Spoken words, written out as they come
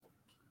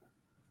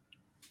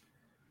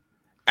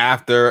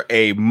After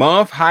a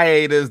month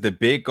hiatus, the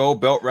Big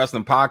Gold Belt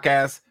Wrestling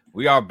Podcast,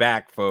 we are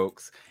back,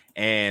 folks.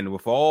 And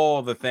with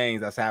all the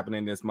things that's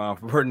happening this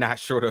month, we're not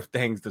short of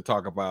things to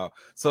talk about.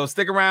 So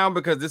stick around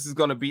because this is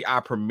going to be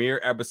our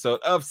premiere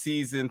episode of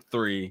season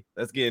 3.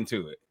 Let's get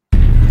into it.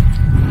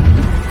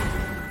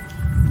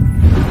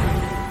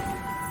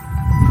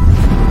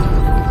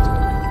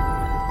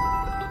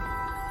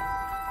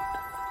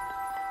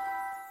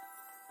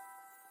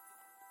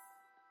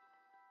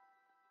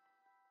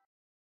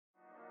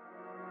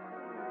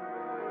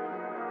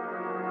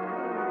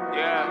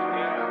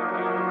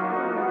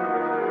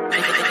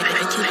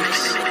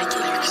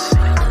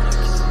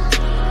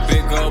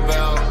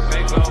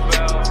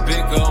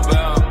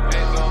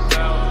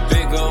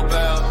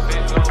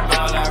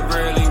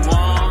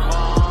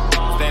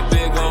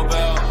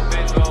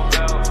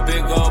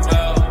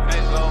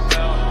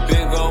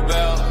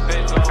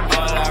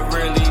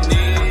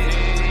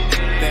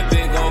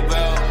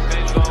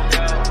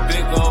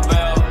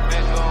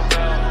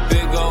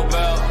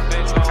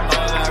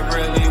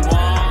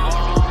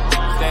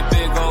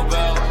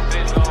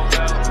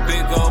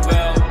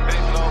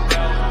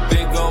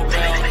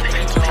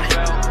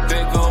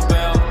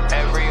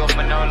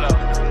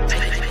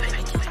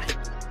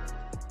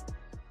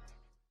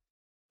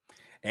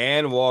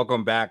 And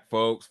welcome back,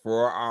 folks,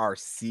 for our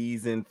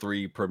season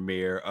 3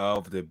 premiere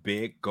of the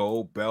Big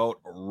Gold Belt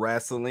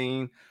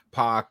Wrestling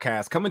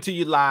Podcast, coming to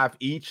you live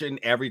each and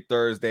every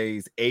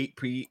Thursdays, 8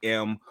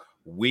 p.m.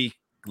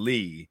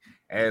 weekly.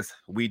 As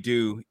we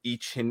do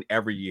each and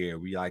every year,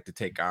 we like to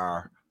take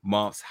our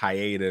month's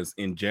hiatus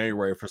in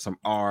January for some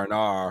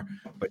R&R.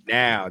 But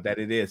now that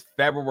it is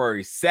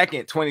February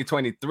 2nd,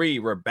 2023,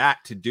 we're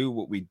back to do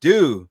what we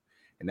do.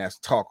 And that's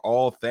talk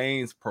all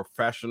things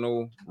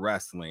professional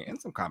wrestling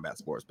and some combat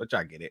sports, but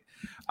y'all get it.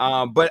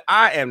 But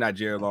I am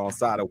Nigeria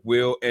alongside of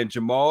Will and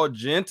Jamal.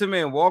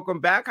 Gentlemen, welcome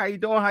back. How you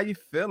doing? How you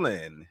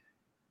feeling?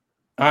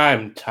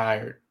 I'm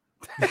tired.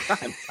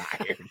 I'm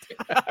tired.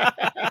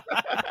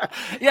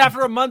 Yeah,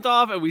 after a month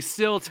off and we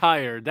still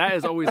tired. That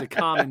is always a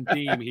common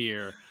theme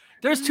here.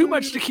 There's too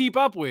much to keep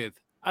up with.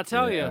 I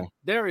tell you,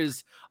 there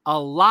is a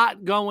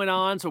lot going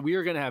on, so we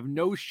are going to have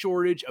no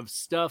shortage of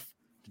stuff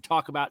to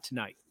talk about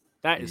tonight.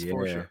 That is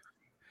for sure.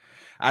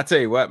 I tell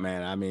you what,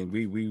 man. I mean,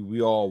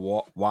 we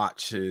all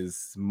watch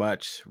as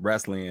much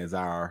wrestling as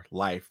our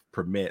life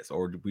permits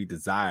or we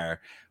desire.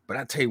 But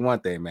I tell you one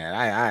thing, man.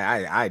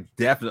 I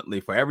definitely,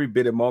 for every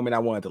bit of moment I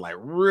wanted to like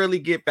really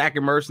get back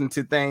immersed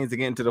into things and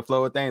get into the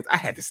flow of things, I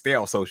had to stay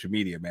on social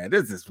media, man.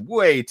 There's just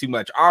way too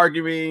much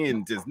arguing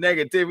and just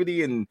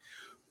negativity and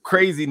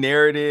crazy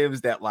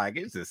narratives that like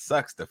it just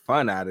sucks the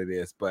fun out of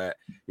this. But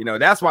you know,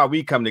 that's why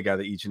we come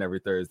together each and every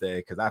Thursday,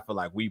 because I feel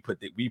like we put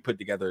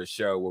together a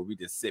show where we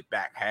just sit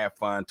back, have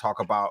fun, talk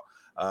about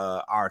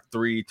our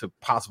 3 to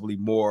possibly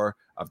more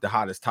of the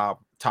hottest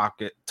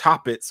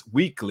topics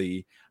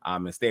weekly,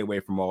 and stay away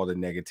from all the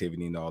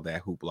negativity and all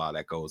that hoopla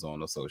that goes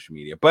on social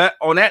media. But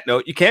on that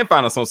note, you can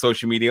find us on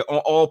social media on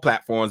all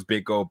platforms,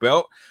 Big Gold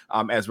Belt,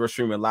 as we're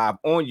streaming live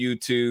on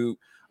YouTube,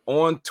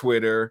 on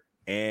Twitter,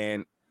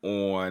 and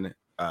on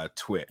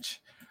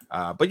Twitch.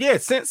 But yeah,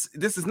 since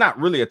this is not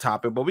really a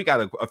topic, but we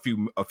got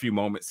a few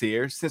moments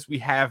here since we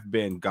have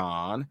been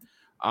gone.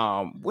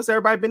 What's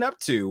everybody been up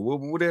to?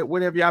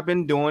 What have y'all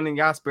been doing in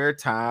y'all spare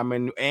time?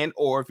 And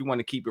or if you want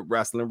to keep it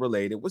wrestling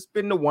related, what's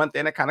been the one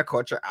thing that kind of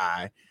caught your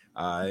eye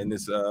in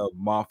this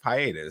month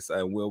hiatus?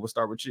 Will, we'll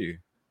start with you.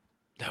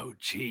 Oh,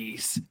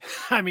 geez.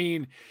 I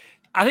mean,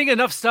 I think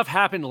enough stuff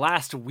happened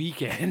last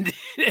weekend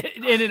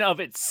in and of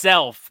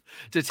itself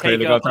to take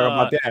up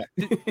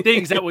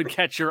things that would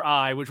catch your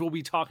eye, which we'll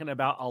be talking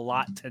about a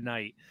lot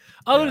tonight.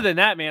 Other than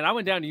that, man, I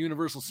went down to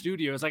Universal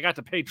Studios. I got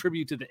to pay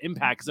tribute to the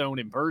Impact Zone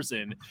in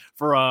person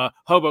for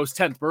Hobo's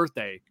 10th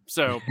birthday.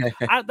 So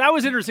that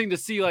was interesting to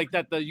see, like,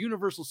 that the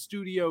Universal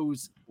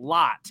Studios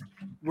lot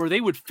where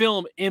they would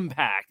film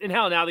Impact and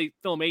how now they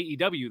film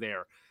AEW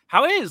there.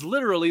 How it is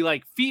literally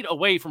like feet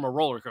away from a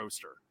roller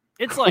coaster.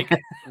 It's like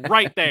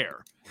right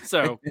there.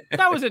 So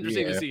that was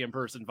interesting to see in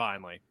person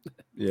finally.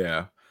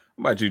 Yeah.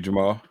 What about you,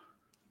 Jamal?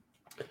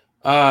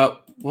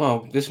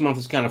 Well, this month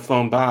has kind of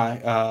flown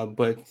by,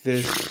 but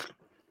this,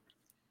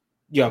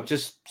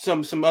 just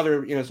some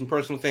other, some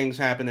personal things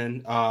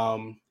happening,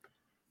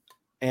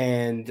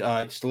 and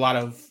just a lot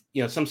of,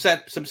 some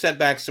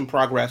setbacks, some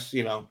progress,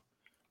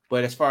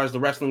 But as far as the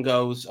wrestling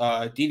goes,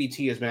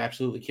 DDT has been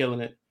absolutely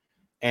killing it,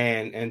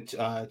 and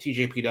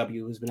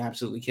TJPW has been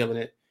absolutely killing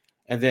it.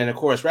 And then, of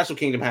course, Wrestle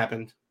Kingdom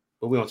happened,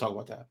 but we don't talk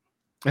about that.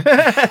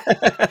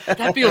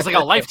 That feels like a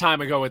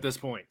lifetime ago at this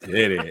point.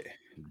 Did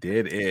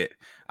it.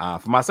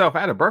 For myself, I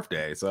had a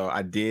birthday, so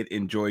I did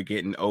enjoy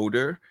getting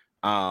older.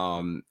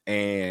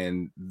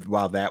 And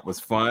while that was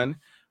fun,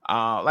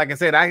 like I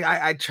said,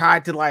 I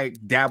tried to like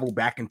dabble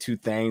back into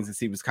things and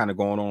see what's kind of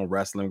going on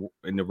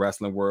in the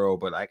wrestling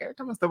world. But like every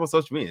time I step on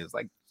social media, it's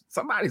like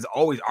somebody's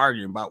always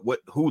arguing about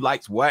who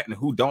likes what and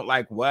who don't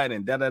like what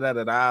and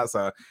da.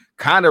 So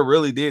kind of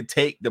really did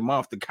take the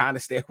month to kind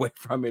of stay away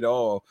from it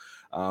all.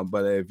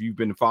 But if you've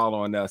been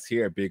following us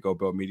here at Big O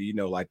Bill Media, you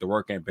know, like the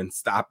work ain't been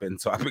stopping.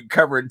 So I've been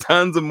covering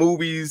tons of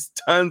movies,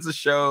 tons of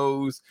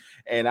shows,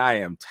 and I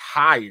am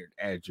tired,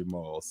 as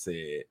Jamal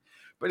said.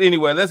 But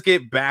anyway, let's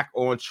get back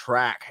on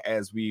track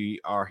as we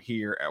are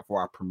here for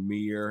our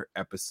premiere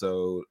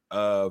episode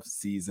of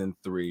season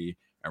 3.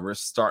 And we're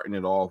starting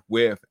it off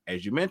with,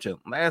 as you mentioned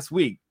last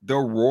week, the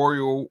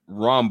Royal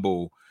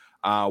Rumble,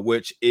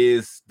 which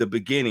is the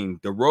beginning,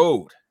 the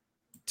road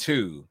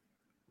to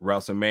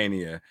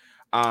WrestleMania.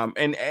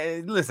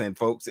 And listen,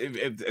 folks,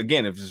 if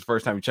this is the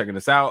first time you're checking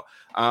us out,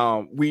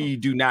 we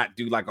do not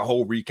do like a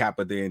whole recap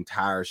of the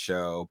entire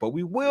show, but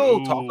we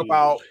will talk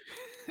about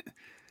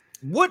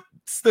what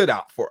stood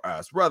out for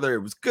us, whether it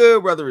was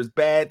good, whether it was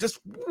bad, just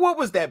what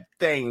was that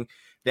thing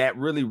that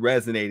really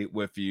resonated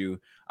with you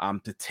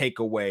to take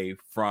away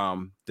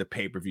from the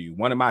pay-per-view.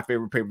 One of my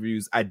favorite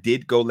pay-per-views. I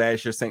did go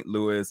last year, St.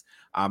 Louis.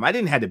 I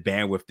didn't have the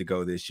bandwidth to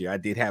go this year. I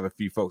did have a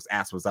few folks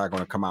ask, was I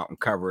going to come out and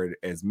cover it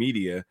as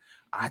media?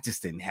 I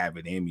just didn't have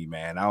it in me,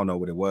 man. I don't know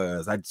what it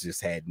was. I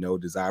just had no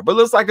desire, but it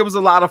looks like it was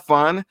a lot of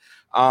fun.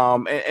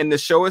 And the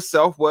show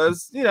itself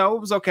was, you know,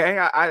 it was okay.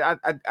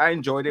 I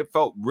enjoyed it.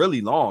 Felt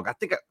really long. I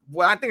think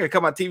I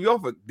cut my TV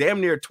off at damn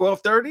near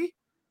 12:30.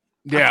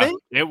 Yeah,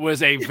 it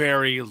was a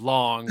very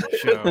long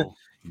show.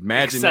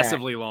 Imagine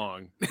excessively that.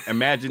 Long.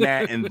 Imagine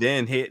that, and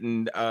then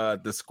hitting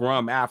the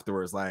scrum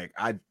afterwards. Like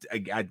I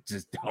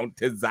just don't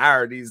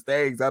desire these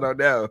things. I don't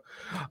know.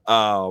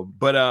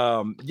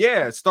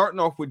 Yeah, starting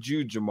off with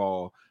you,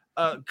 Jamal.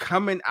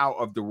 Coming out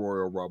of the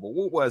Royal Rumble,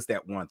 what was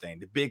that one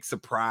thing? The big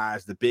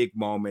surprise, the big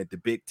moment, the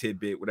big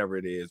tidbit, whatever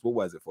it is. What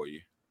was it for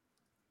you?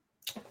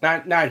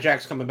 Now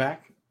Jack's coming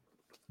back.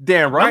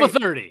 Damn right. Number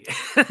 30.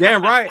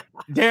 Damn right.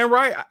 Damn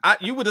right.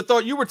 You would have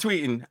thought you were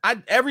tweeting.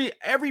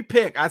 Every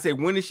pick, I say,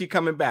 when is she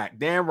coming back?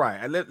 Damn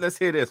right. Let's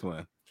hear this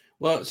one.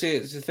 Well, see,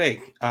 it's the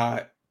thing.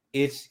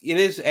 It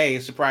is a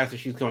surprise that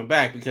she's coming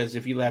back, because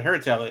if you let her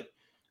tell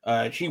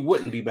it, she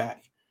wouldn't be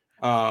back.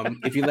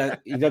 If you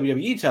let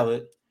WWE tell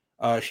it,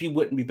 she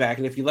wouldn't be back.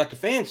 And if you let the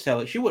fans tell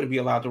it, she wouldn't be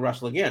allowed to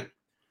wrestle again.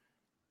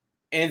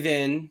 And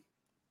then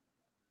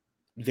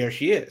there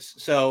she is.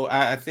 So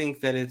I think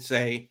that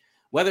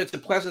whether it's a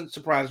pleasant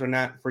surprise or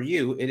not for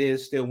you, it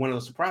is still one of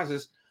those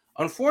surprises.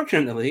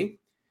 Unfortunately,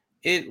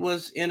 it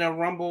was in a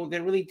Rumble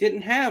that really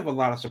didn't have a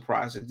lot of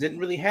surprises. It didn't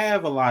really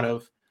have a lot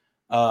of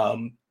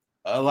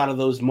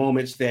those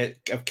moments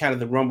that kind of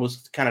the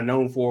Rumble's kind of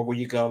known for, where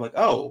you go like,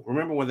 oh,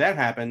 remember when that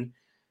happened?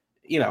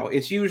 You know,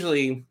 it's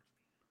usually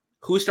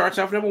who starts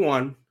off number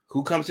 1,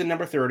 who comes in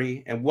number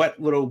 30, and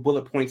what little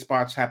bullet point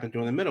spots happen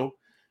during the middle.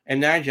 And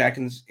Nia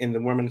Jax in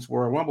the Women's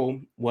Royal Rumble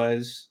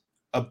was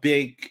a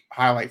big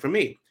highlight for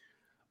me.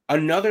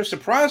 Another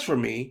surprise for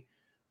me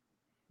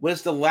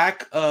was the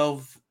lack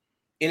of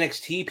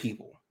NXT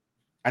people.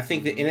 I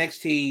think that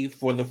NXT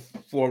for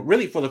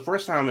the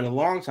first time in a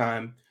long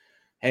time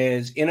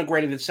has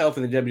integrated itself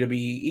in the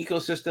WWE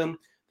ecosystem.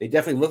 They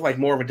definitely look like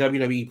more of a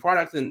WWE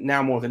product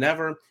now more than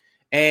ever.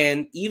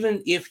 And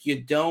even if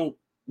you don't,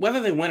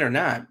 whether they win or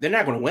not, they're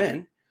not going to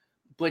win.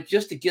 But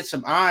just to get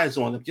some eyes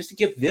on them, just to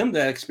give them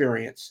that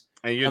experience.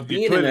 And you're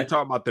clearly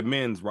talking about the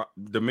men's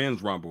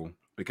Rumble.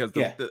 Because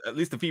at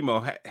least the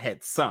female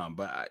had some,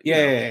 but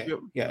in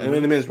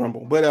the men's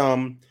Rumble. But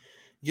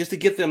just to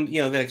get them,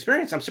 that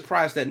experience, I'm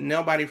surprised that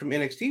nobody from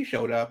NXT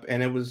showed up.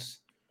 And it was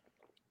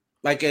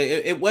like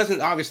it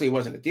wasn't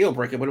a deal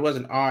breaker, but it was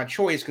an odd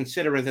choice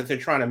considering that they're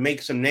trying to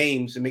make some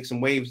names and make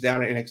some waves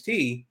down at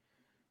NXT.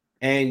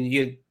 And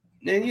it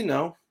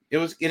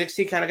was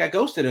NXT kind of got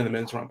ghosted in the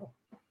men's Rumble.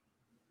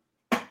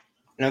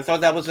 And I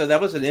thought that was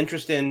an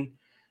interesting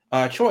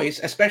choice,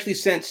 especially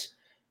since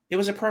it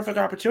was a perfect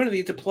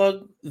opportunity to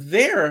plug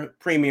their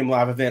premium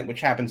live event,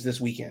 which happens this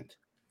weekend.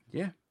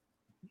 Yeah.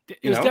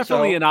 It was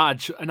definitely an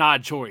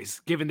odd choice,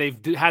 given they've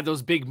had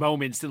those big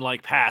moments in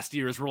like past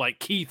years where like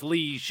Keith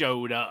Lee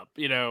showed up,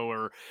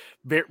 or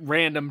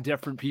random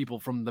different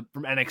people from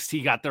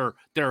NXT got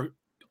their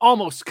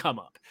almost come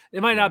up.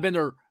 It might not have been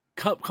their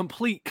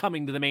complete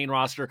coming to the main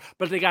roster,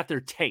 but they got their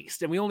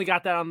taste. And we only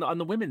got that on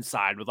the women's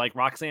side with like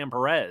Roxanne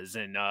Perez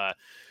and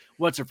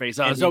what's her face?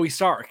 Zoe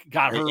Stark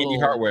got her. Indy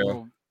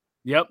Hartwell.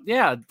 Yep.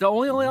 Yeah. The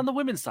only on the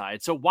women's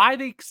side. So why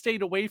they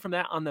stayed away from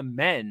that on the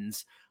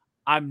men's,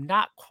 I'm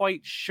not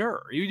quite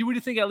sure. You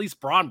would think at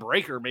least Braun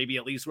Breaker maybe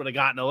at least would have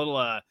gotten a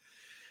little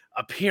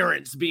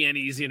appearance, being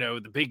he's,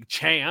 the big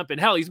champ. And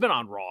hell, he's been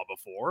on Raw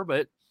before,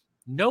 but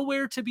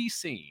nowhere to be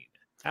seen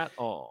at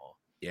all.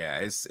 Yeah,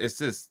 it's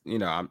just,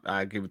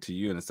 I give it to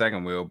you in a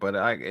second, Will, but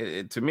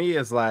to me,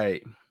 it's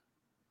like,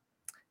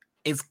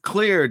 it's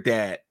clear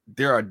that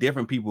there are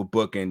different people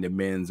booking the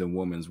men's and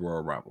women's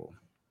Royal Rumble.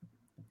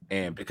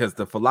 And because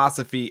the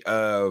philosophy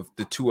of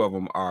the two of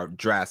them are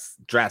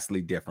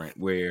drastically different,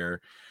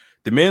 where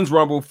the men's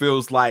Rumble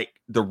feels like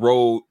the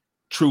road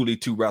truly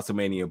to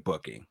WrestleMania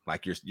booking.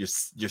 Like you're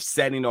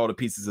setting all the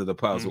pieces of the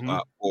puzzle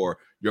up for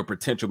your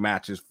potential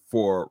matches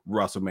for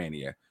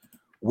WrestleMania,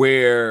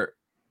 where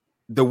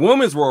the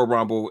women's Royal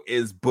Rumble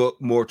is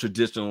booked more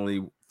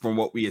traditionally from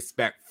what we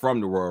expect from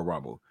the Royal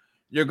Rumble.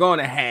 you're going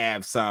to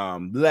have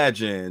some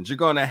legends. You're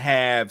going to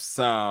have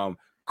some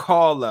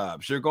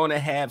call-ups. You're going to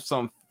have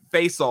some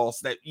face-offs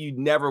that you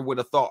never would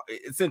have thought,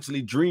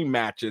 essentially dream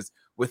matches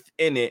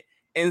within it,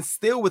 and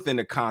still within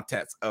the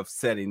context of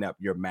setting up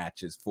your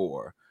matches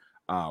for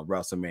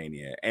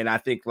WrestleMania. And I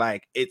think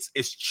like it's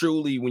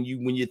truly when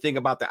you think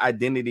about the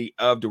identity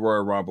of the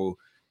Royal Rumble,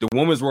 the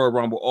Women's Royal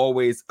Rumble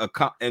always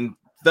and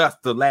thus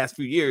the last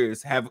few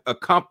years have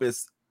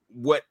encompassed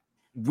what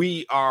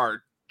we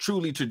are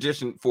truly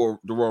tradition for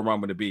the Royal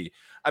Rumble to be.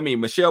 I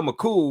mean, Michelle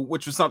McCool,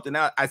 which was something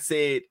I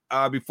said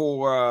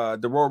before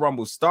the Royal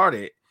Rumble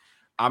started.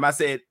 I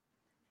said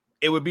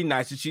it would be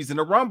nice if she's in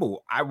a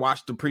Rumble. I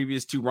watched the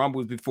previous 2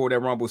 Rumbles before that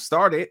Rumble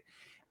started,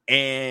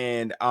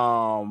 and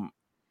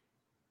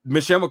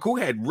Michelle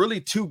McCool had really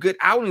 2 good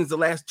outings the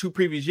last 2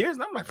 previous years,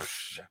 and I'm like,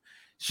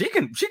 she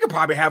could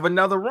probably have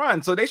another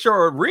run. So they show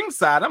her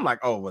ringside. I'm like,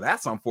 oh well,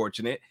 that's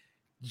unfortunate.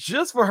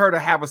 Just for her to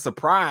have a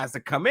surprise to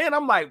come in,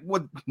 I'm like,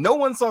 well, no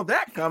one saw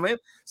that coming.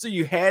 So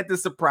you had the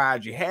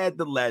surprise, you had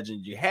the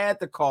legend, you had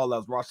the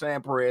call-ups.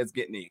 Roxanne Perez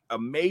getting an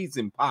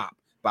amazing pop,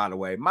 by the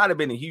way. Might have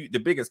been the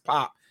biggest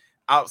pop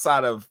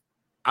outside of,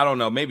 I don't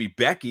know, maybe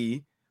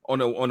Becky on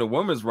the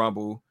Women's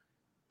Rumble.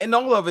 And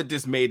all of it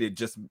just made it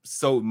just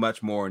so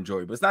much more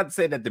enjoyable. It's not to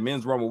say that the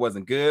Men's Rumble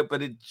wasn't good,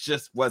 but it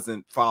just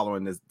wasn't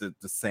following the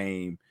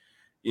same,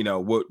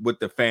 what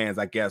the fans,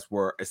 I guess,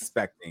 were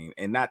expecting.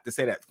 And not to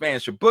say that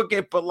fans should book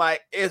it, but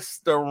like, it's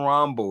the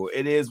Rumble.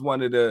 It is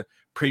one of the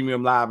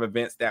premium live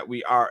events that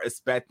we are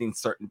expecting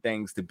certain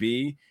things to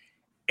be.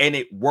 And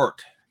it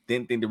worked.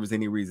 Didn't think there was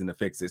any reason to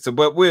fix it. So,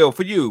 but Will,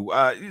 for you,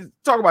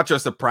 talk about your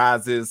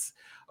surprises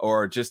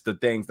or just the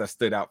things that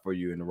stood out for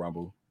you in the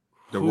Rumble.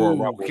 The Royal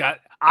Rumble.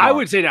 I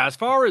would say that as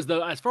far as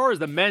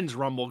the men's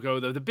Rumble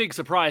go, though, the big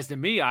surprise to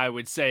me, I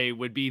would say,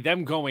 would be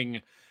them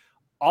going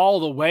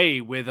all the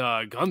way with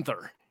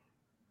Gunther.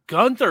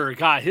 Gunther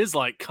got his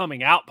like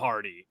coming out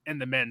party in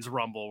the men's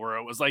Rumble, where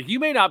it was like, you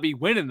may not be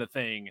winning the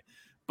thing,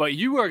 but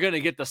you are going to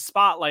get the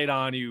spotlight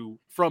on you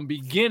from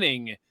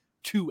beginning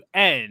to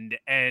end.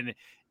 And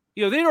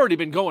they'd already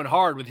been going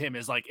hard with him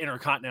as like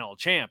Intercontinental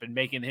champ and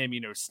making him,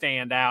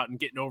 stand out and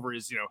getting over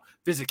his,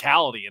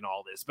 physicality and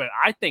all this. But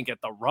I think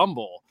at the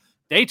Rumble,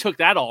 they took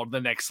that all to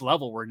the next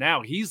level, where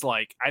now he's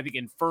like, I think,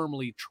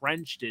 firmly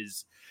trenched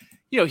as,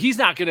 he's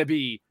not going to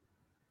be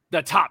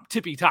the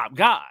tippy top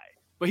guy,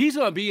 but he's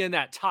going to be in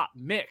that top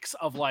mix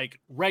of like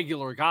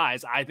regular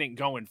guys, I think,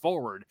 going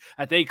forward,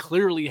 that they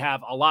clearly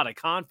have a lot of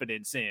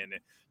confidence in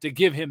to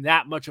give him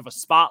that much of a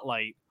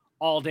spotlight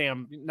all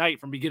damn night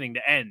from beginning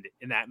to end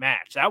in that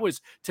match. That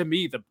was, to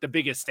me, the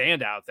biggest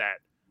standout. That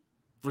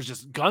was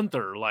just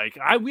Gunther. Like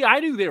I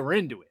knew they were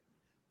into it,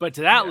 but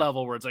to that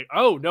level where it's like,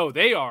 oh no,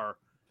 they are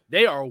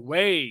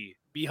way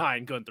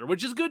behind Gunther,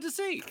 which is good to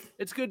see.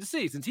 It's good to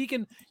see, since you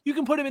can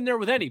put him in there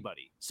with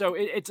anybody. So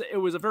it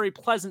was a very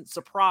pleasant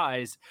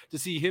surprise to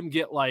see him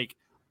get like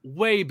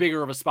way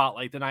bigger of a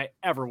spotlight than I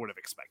ever would have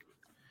expected.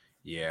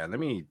 Yeah, let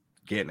me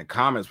get in the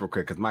comments real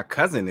quick because my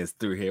cousin is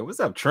through here. What's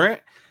up,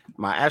 Trent?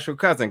 My actual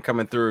cousin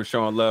coming through,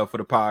 showing love for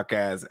the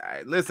podcast.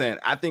 Listen,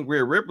 I think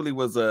Rhea Ripley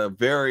was a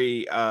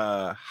very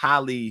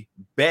highly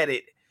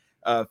betted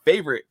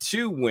favorite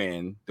to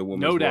win the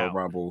Women's Royal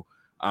Rumble.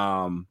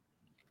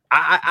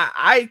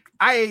 I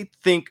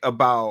think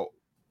about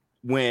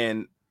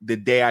when the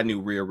day I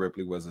knew Rhea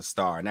Ripley was a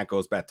star, and that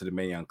goes back to the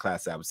Mae Young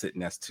Classic. I was sitting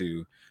next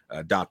to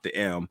Dr.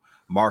 M.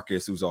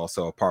 Marcus, who's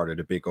also a part of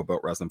the Big O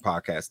Belt Wrestling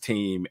podcast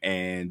team,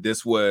 and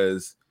this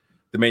was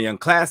the Mae Young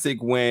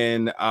Classic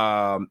when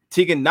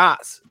Tegan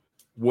Knox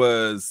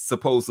was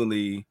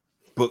supposedly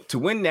booked to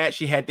win that.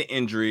 She had the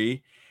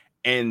injury,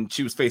 and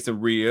she was facing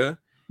Rhea,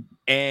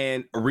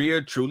 and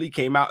Rhea truly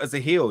came out as a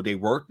heel. They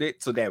worked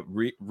it so that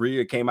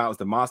Rhea came out as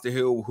the monster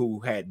heel who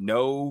had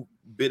no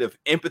bit of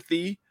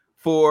empathy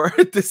for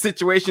the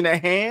situation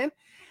at hand.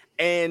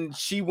 And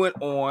she went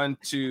on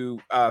to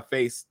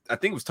face, I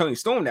think it was Toni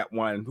Storm that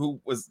one, who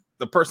was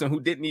the person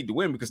who didn't need to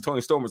win because Toni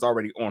Storm was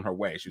already on her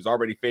way. She was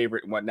already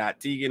favorite and whatnot.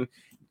 Tegan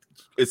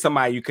is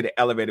somebody you could have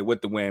elevated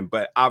with the win,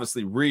 but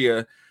obviously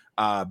Rhea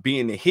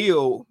being the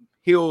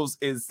heels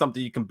is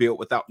something you can build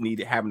without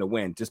having to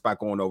win, just by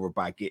going over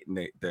by getting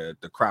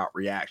the crowd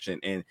reaction.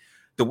 And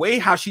the way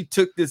how she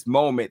took this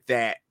moment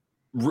that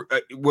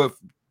with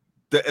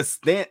the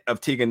extent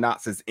of Tegan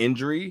Knox's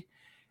injury,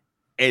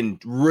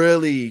 and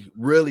really,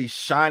 really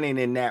shining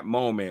in that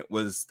moment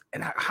was,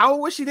 and how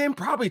old was she then?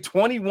 Probably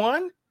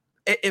 21,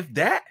 if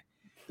that.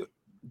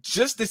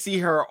 Just to see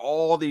her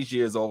all these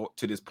years old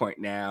to this point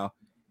now,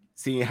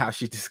 seeing how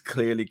she just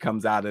clearly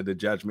comes out of the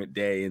Judgment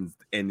Day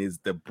and is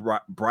the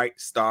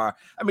bright star.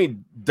 I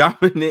mean,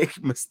 Dominic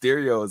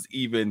Mysterio is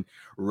even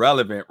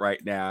relevant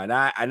right now, and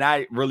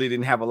I really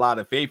didn't have a lot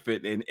of faith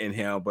in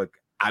him, but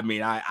I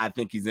mean, I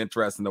think he's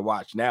interesting to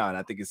watch now, and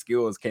I think his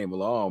skills came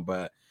along,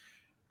 but.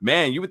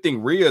 Man, you would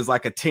think Rhea is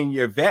like a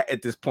 10-year vet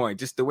at this point,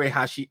 just the way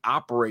how she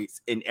operates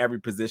in every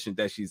position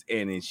that she's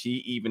in. And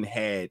she even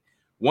had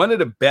one of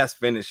the best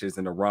finishes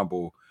in the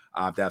Rumble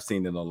that I've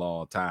seen in a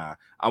long time.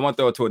 I want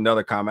to throw it to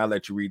another comment. I'll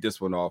let you read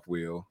this one off,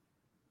 Will.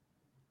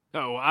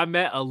 Oh, I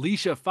met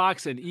Alicia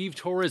Fox and Eve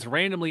Torres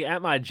randomly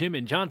at my gym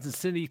in Johnson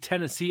City,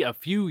 Tennessee a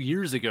few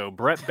years ago.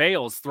 Brett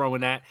Bales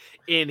throwing that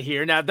in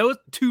here. Now, those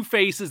two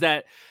faces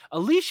that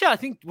Alicia, I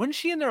think, wasn't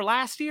she in there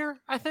last year?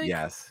 I think.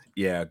 Yes.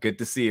 Yeah. Good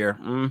to see her.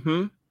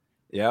 Mm-hmm.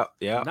 Yep.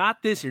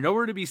 Not this year.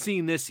 Nowhere to be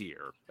seen this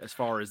year as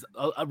far as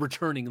a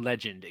returning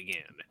legend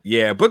again.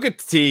 Yeah, Booker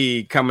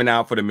T coming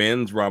out for the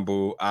men's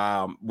rumble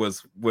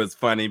was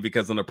funny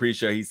because on the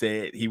pre-show he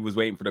said he was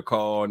waiting for the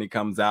call and he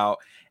comes out,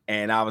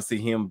 and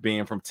obviously him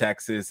being from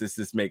Texas, this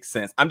just makes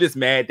sense. I'm just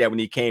mad that when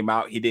he came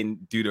out, he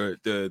didn't do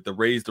the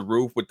raise the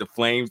roof with the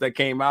flames that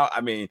came out. I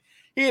mean,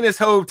 he in his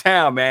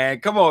hometown, man.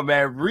 Come on,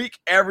 man. Reek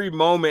every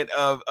moment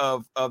of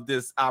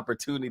this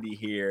opportunity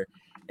here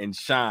and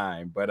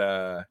shine.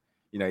 But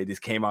you know, he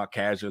just came out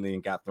casually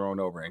and got thrown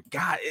over. And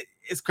God,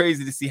 it's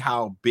crazy to see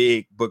how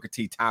big Booker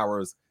T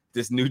towers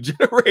this new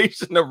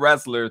generation of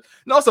wrestlers.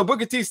 And also,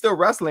 Booker T still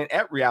wrestling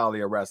at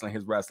Reality of Wrestling,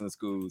 his wrestling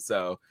school.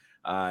 So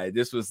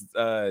this was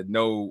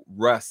no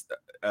rust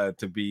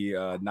to be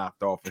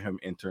knocked off for him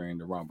entering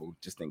the Rumble.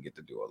 Just didn't get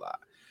to do a lot.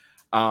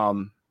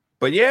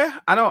 But yeah,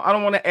 I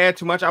don't want to add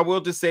too much. I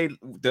will just say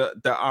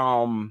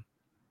the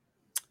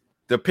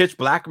Pitch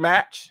Black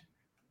match.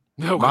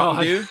 No,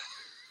 God.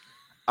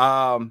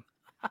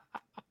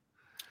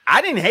 I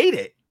didn't hate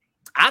it.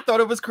 I thought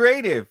it was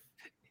creative.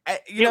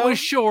 It was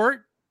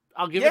short.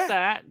 I'll give it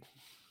that.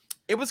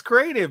 It was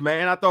creative,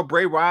 man. I thought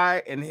Bray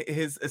Wyatt and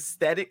his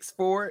aesthetics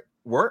for it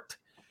worked.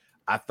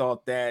 I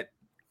thought that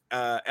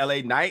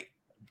LA Knight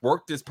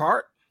worked his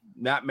part.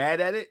 Not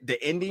mad at it.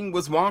 The ending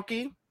was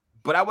wonky,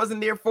 but I wasn't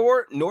there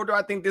for it, nor do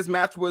I think this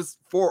match was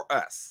for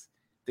us.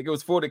 I think it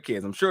was for the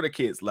kids. I'm sure the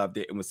kids loved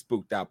it and was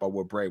spooked out by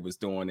what Bray was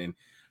doing and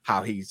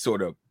how he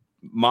sort of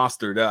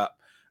monstered up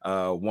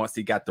once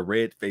he got the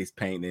red face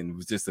paint and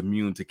was just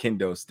immune to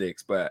kendo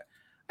sticks. But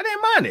I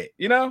didn't mind it,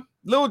 you know, a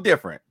little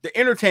different. The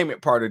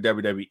entertainment part of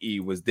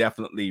WWE was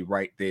definitely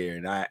right there,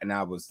 and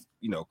I was,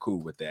 you know,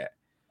 cool with that.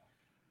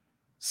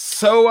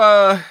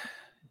 So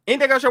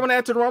anything else I want to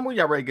add to the Rumble?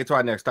 Y'all ready to get to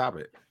our next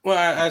topic? Well,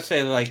 I'd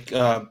say like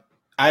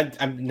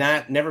I've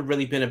never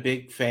really been a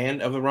big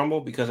fan of the Rumble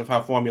because of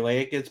how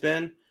formulaic it's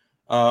been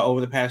over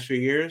the past few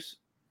years.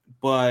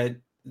 But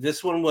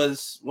this one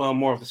was, well,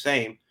 more of the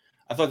same.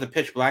 I thought the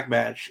Pitch Black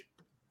match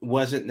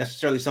wasn't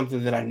necessarily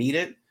something that I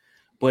needed,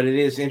 but it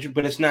is interesting.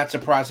 But it's not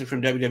surprising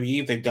from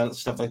WWE if they've done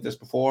stuff like this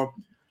before.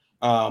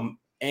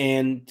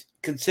 And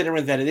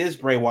considering that it is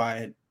Bray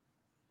Wyatt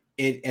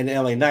and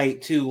LA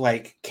Knight, two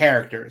like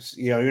characters,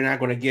 you know, you're not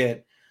going to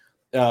get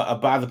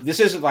this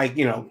isn't like,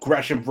 you know,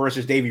 Gresham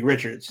versus Davey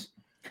Richards,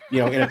 you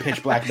know, in a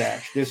Pitch Black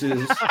match. This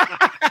is,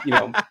 you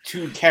know,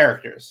 two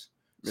characters.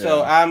 Yeah.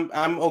 So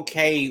I'm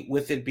okay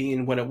with it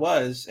being what it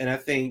was, and I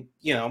think,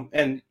 you know,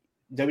 and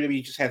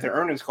WWE just had their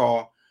earnings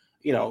call.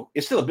 You know,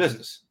 it's still a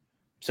business.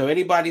 So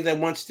anybody that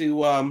wants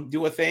to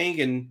do a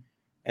thing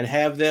and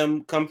have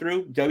them come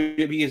through,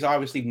 WWE is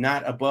obviously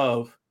not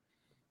above,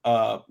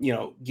 you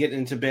know, getting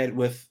into bed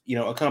with, you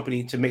know, a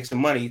company to make some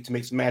money, to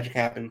make some magic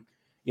happen.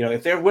 You know,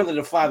 if they're willing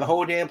to fly the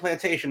whole damn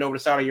plantation over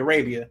to Saudi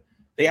Arabia,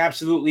 they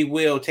absolutely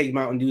will take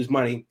Mountain Dew's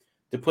money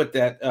to put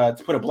that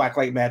to put a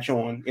blacklight match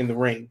on in the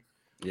ring,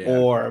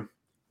 or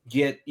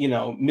get, you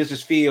know,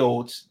 Mrs.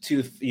 Fields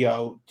to, you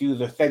know, do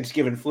the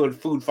Thanksgiving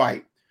food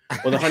fight,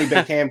 or the Honey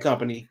Baked Ham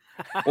Company,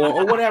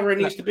 or whatever it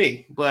needs to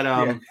be. But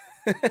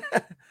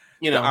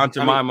you know, the Aunt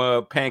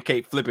Jemima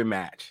pancake flipping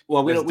match.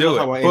 Well, we don't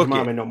talk about Aunt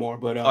Jemima no more.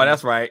 But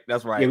that's right.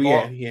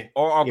 Yeah,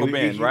 or Uncle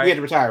Ben, right? We had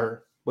to retire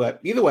her. But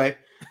either way,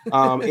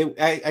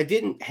 I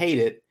didn't hate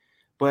it.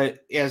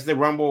 But as the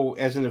Rumble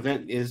as an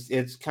event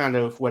it's kind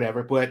of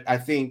whatever. But I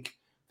think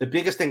the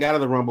biggest thing out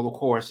of the Rumble, of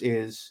course,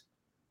 is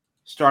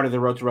started the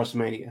road to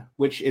WrestleMania,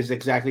 which is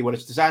exactly what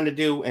it's designed to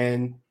do.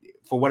 And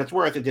for what it's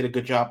worth, it did a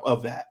good job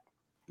of that.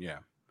 Yeah.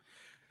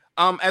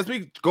 As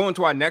we go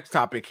into our next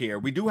topic here,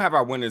 we do have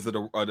our winners of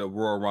the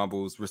Royal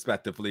Rumbles,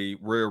 respectively,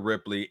 Rhea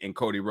Ripley and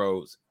Cody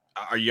Rhodes.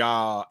 Are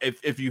y'all,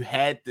 if you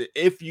had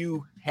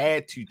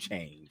to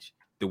change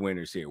the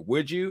winners here,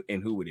 would you,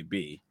 and who would it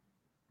be?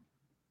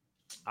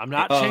 I'm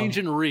not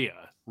changing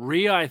Rhea.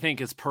 Rhea, I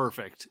think, is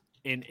perfect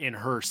in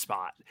her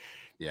spot.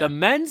 Yeah. The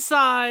men's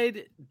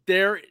side,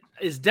 there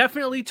is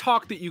definitely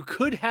talk that you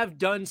could have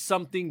done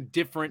something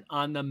different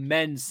on the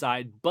men's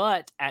side,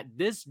 but at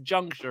this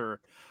juncture,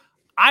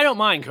 I don't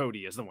mind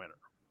Cody as the winner.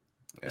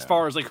 Yeah. As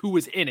far as like who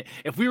was in it.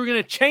 If we were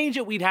going to change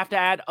it, we'd have to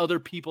add other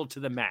people to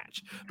the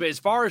match. But as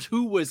far as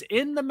who was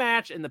in the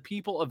match and the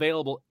people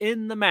available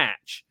in the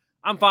match,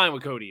 I'm fine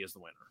with Cody as the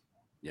winner.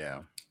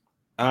 Yeah.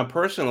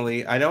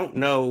 Personally, I don't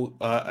know.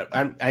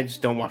 I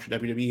just don't watch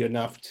WWE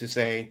enough to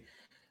say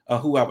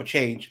who I would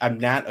change. I'm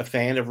not a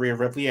fan of Rhea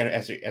Ripley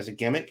as a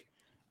gimmick.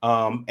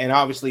 And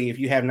obviously, if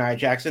you have Nia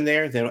Jackson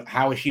there, then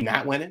how is she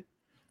not winning?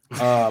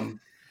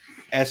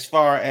 As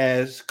far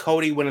as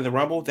Cody winning the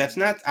Rumble,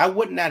 I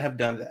would not have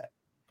done that.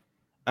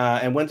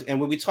 And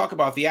when we talk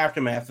about the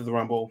aftermath of the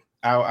Rumble,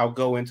 I'll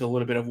go into a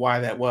little bit of why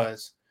that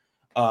was.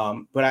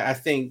 But I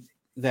think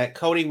that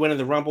Cody winning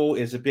the Rumble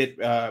is a bit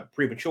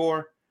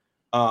premature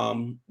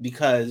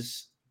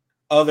because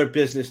other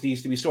business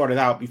needs to be sorted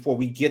out before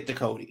we get to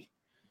Cody.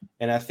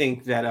 And I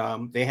think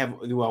that they have.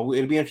 Well,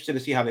 it'll be interesting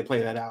to see how they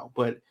play that out.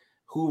 But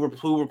who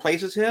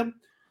replaces him?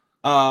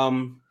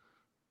 I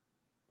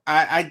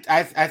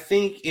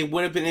think it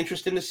would have been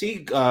interesting to see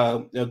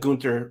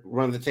Gunther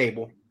run the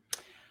table.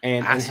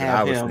 And that's what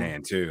I was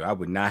saying too. I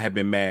would not have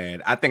been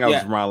mad. I think I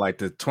was around like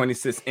the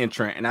 26th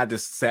entrant, and I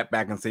just sat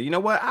back and said, you know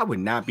what? I would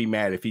not be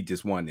mad if he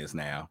just won this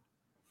now.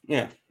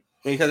 Yeah,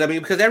 because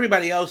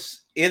everybody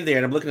else in there,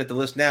 and I'm looking at the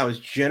list now, is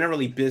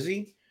generally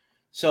busy.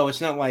 So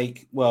it's not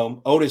like,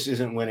 well, Otis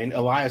isn't winning,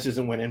 Elias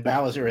isn't winning,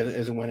 Balor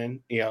isn't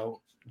winning, you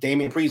know,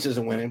 Damian Priest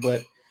isn't winning,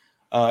 but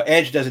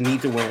Edge doesn't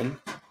need to win.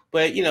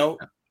 But you know,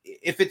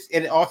 if it's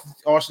and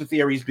Austin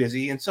Theory's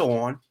busy and so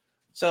on,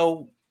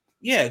 so.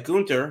 Yeah,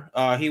 Gunther,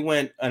 he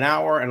went an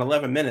hour and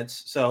 11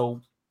 minutes.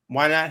 So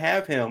why not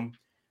have him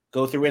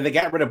go through? And they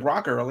got rid of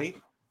Brock early.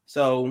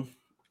 So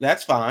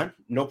that's fine.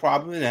 No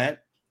problem in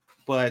that.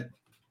 But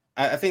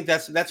I think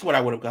that's what I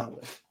would have gone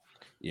with.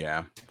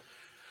 Yeah.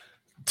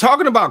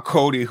 Talking about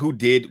Cody, who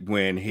did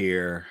win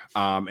here.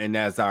 And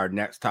as our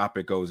next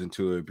topic goes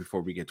into it, before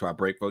we get to our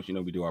break, folks, you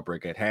know, we do our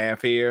break at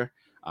half here.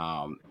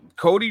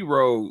 Cody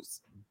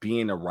Rhodes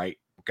being the right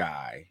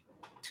guy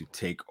to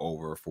take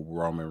over for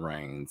Roman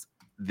Reigns.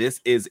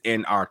 This is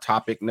in our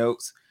topic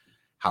notes.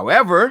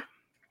 However,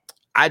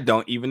 I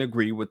don't even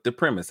agree with the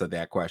premise of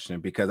that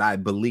question because I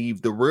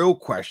believe the real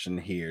question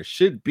here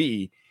should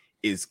be,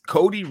 is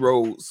Cody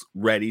Rhodes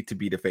ready to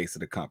be the face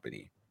of the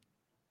company?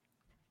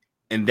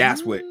 And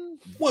that's what...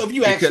 Well, if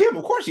you ask him,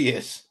 of course he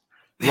is.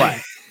 Right,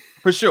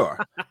 for sure.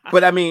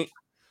 But I mean,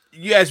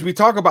 as we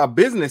talk about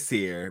business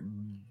here,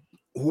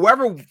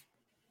 whoever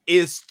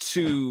is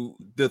to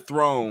the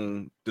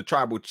throne, the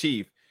tribal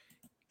chief,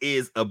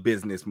 is a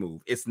business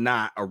move. It's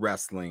not a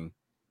wrestling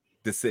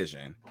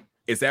decision.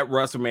 It's at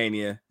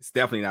WrestleMania. It's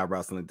definitely not a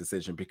wrestling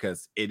decision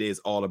because it is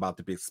all about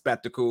the big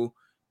spectacle.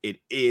 It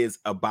is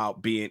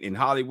about being in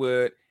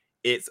Hollywood.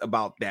 It's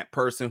about that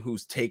person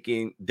who's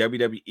taking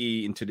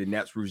WWE into the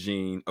next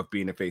regime of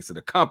being the face of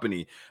the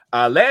company.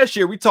 Last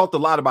year, we talked a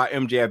lot about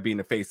MJF being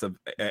the face of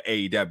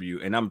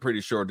AEW, and I'm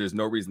pretty sure there's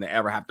no reason to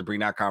ever have to bring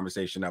that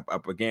conversation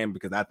up again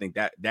because I think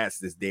that's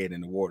just dead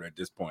in the water at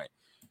this point.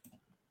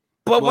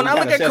 But when I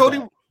look at Cody...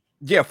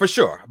 Yeah, for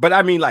sure. But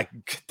I mean, like,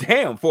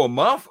 damn, for a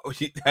month,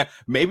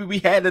 maybe we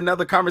had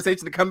another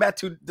conversation to come back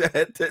to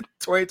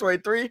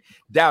 2023.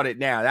 Doubt it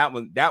now.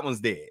 That one's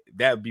dead.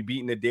 That would be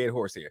beating a dead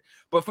horse here.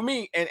 But for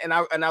me, and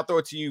I'll throw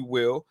it to you,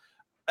 Will.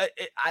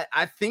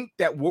 I think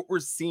that what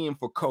we're seeing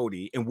for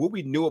Cody and what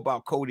we knew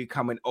about Cody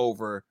coming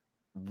over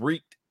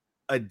reeked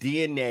a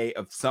DNA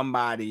of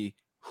somebody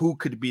who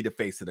could be the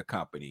face of the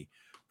company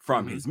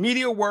from his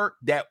media work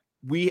that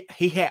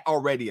he had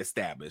already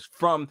established,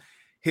 from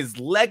his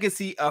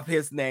legacy of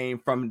his name,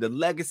 from the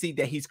legacy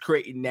that he's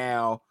creating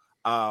now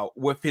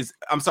with his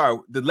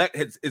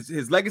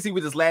legacy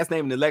with his last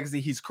name and the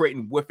legacy he's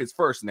creating with his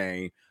first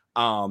name,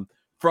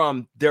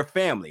 from their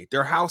family,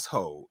 their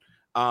household,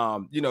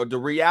 the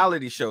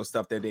reality show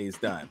stuff that he's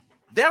done.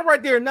 That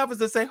right there enough is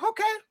to say,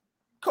 okay,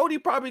 Cody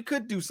probably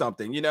could do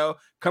something,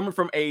 coming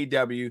from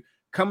AEW,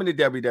 coming to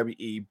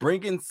WWE,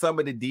 bringing some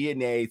of the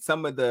DNA,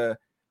 some of the,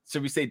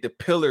 should we say, the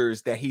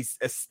pillars that he's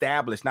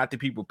established, not the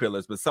people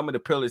pillars, but some of the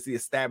pillars he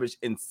established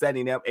in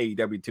setting up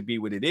AEW to be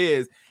what it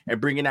is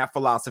and bringing that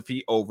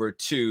philosophy over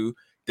to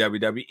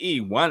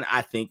WWE. One,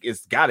 I think,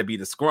 it's got to be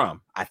the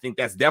scrum. I think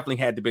that's definitely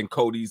had to been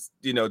Cody's,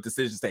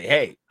 decision to say,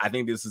 hey, I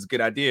think this is a good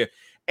idea.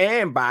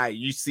 And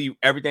you see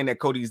everything that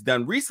Cody's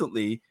done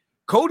recently,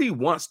 Cody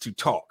wants to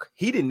talk.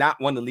 He did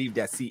not want to leave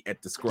that seat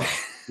at the scrum,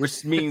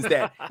 which means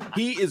that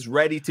he is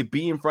ready to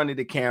be in front of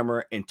the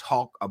camera and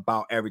talk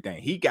about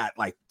everything. He got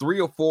like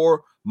 3 or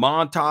 4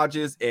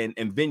 montages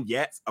and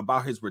vignettes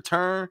about his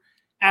return.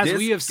 As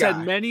we have said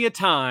many a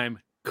time,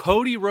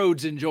 Cody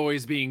Rhodes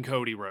enjoys being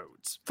Cody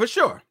Rhodes. For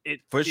sure.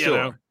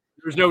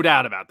 There's no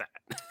doubt about that.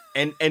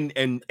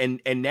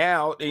 And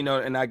now,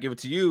 and I give it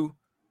to you,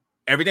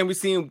 everything we're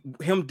seeing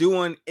him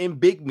doing in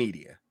big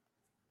media.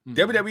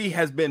 WWE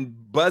has been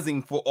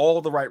buzzing for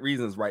all the right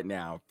reasons right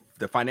now.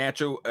 The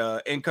financial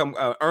income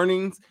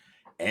earnings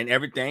and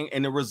everything,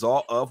 and the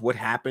result of what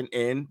happened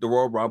in the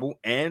Royal Rumble,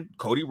 and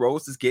Cody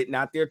Rhodes is getting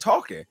out there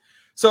talking.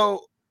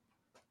 So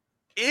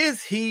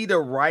is he the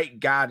right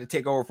guy to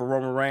take over for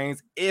Roman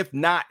Reigns? If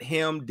not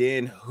him,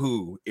 then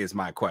who is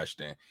my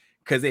question?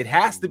 Because it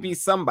has to be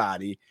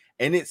somebody,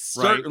 and it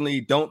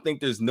certainly don't think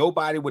there's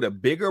nobody with a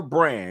bigger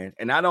brand,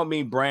 and I don't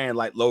mean brand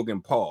like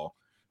Logan Paul,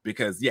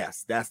 because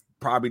yes, that's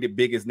probably the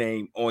biggest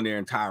name on their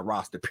entire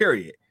roster,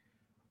 period.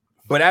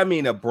 But I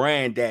mean a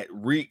brand that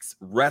reeks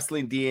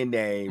wrestling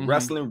DNA,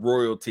 wrestling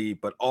royalty,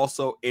 but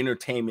also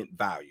entertainment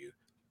value.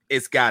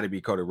 It's got to be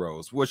Cody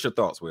Rhodes. What's your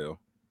thoughts, Will?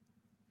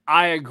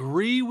 I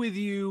agree with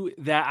you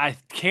that I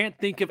can't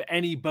think of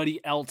anybody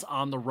else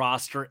on the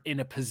roster in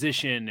a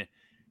position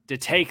to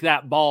take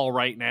that ball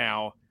right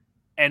now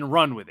and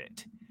run with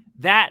it.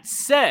 That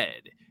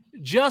said,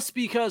 just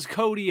because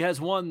Cody has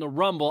won the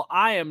Rumble,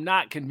 I am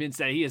not convinced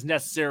that he is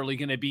necessarily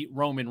going to beat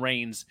Roman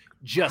Reigns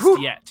just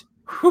yet.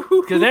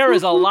 Because there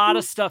is a lot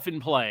of stuff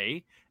in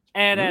play.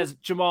 And as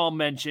Jamal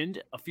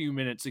mentioned a few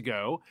minutes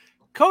ago,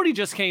 Cody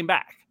just came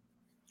back.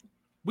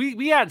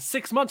 We had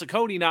 6 months of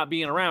Cody not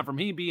being around from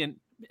him being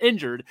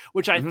injured,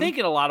 which I think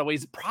in a lot of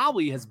ways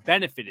probably has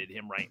benefited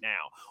him right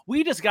now.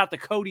 We just got the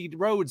Cody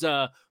Rhodes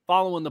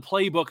following the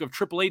playbook of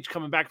Triple H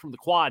coming back from the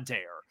quad tear.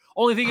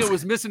 Only thing it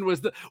was missing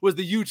was the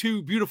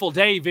YouTube Beautiful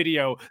Day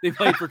video they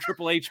played for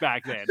Triple H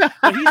back then.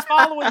 But he's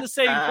following the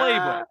same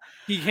playbook.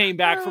 He came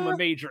back from a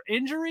major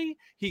injury.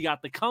 He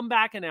got the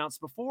comeback announced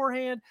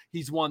beforehand.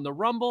 He's won the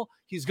Rumble.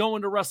 He's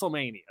going to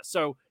WrestleMania.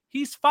 So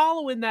he's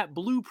following that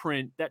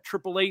blueprint that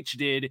Triple H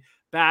did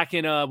back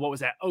in,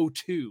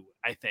 2002,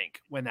 I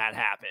think, when that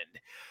happened.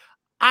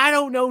 I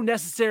don't know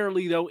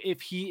necessarily, though,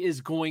 if he is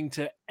going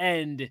to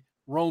end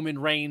Roman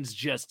Reigns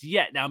just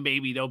yet. Now,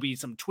 maybe there'll be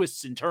some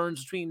twists and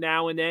turns between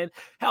now and then.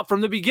 Hell, from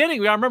the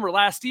beginning, I remember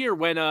last year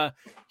when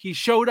he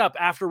showed up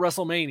after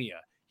WrestleMania.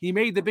 He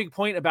made the big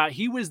point about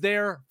he was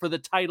there for the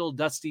title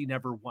Dusty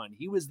never won.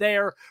 He was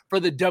there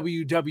for the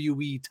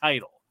WWE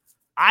title.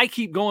 I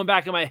keep going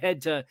back in my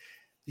head to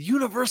the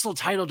Universal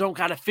title don't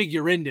got to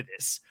figure into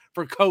this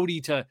for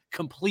Cody to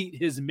complete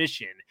his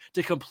mission,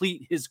 to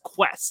complete his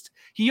quest.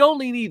 He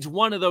only needs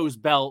one of those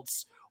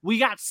belts. We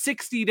got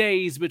 60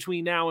 days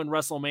between now and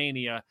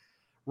WrestleMania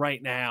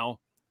right now.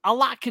 A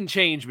lot can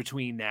change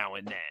between now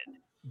and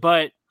then.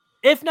 But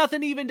if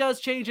nothing even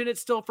does change and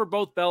it's still for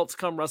both belts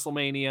come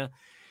WrestleMania,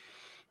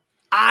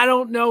 I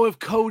don't know if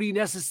Cody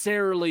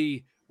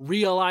necessarily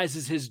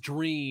realizes his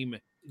dream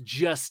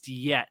just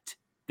yet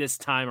this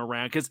time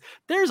around, because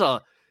there is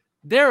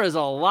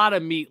a lot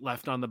of meat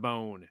left on the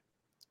bone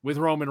with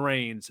Roman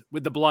Reigns,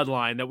 with the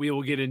bloodline that we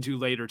will get into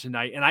later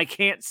tonight. And I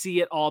can't see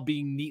it all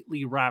being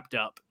neatly wrapped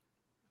up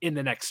in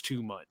the next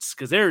 2 months,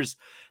 because there's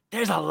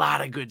a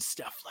lot of good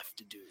stuff left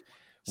to do.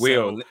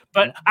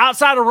 But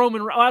outside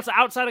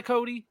of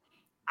Cody,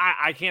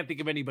 I can't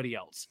think of anybody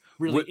else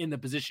really in the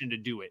position to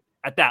do it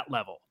at that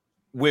level.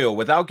 Will,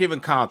 without giving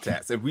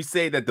context, if we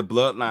say that the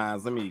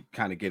bloodlines, let me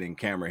kind of get in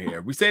camera here.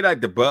 If we say that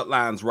the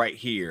bloodline's right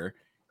here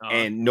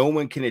and no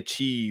one can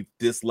achieve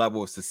this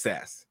level of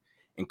success,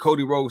 and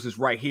Cody Rhodes is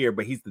right here,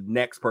 but he's the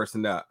next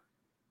person up.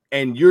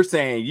 And you're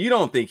saying you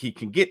don't think he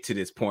can get to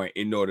this point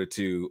in order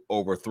to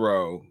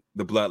overthrow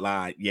the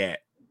bloodline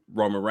yet,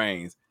 Roman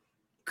Reigns.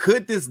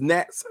 Could this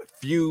next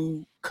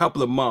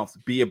couple of months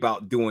be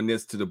about doing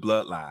this to the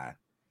bloodline?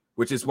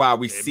 Which is why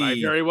it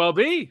might very well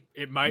be.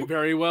 It might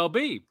very well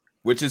be.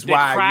 Which is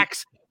why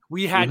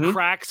we had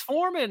cracks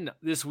forming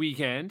this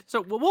weekend.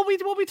 So we'll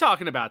be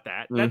talking about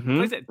that.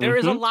 There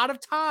is a lot of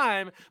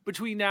time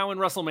between now and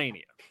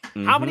WrestleMania.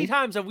 How many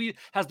times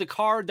has the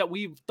card that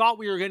we thought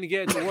we were going to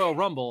get at the Royal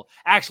Rumble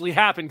actually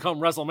happened come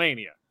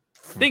WrestleMania?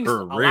 A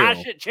lot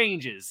of shit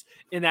changes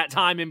in that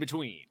time in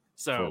between.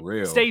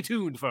 So stay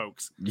tuned,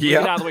 folks.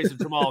 Yeah. Get out of the way so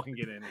Jamal can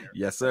get in here.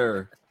 Yes,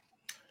 sir.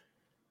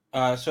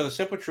 So the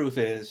simple truth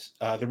is,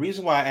 the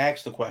reason why I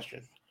asked the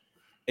question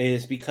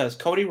is because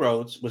Cody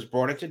Rhodes was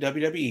brought into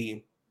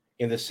WWE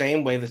in the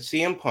same way that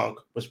CM Punk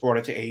was brought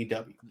into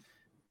AEW.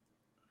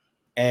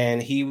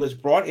 And he was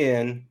brought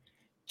in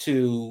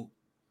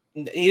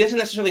he doesn't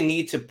necessarily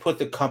need to put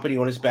the company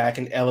on his back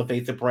and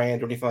elevate the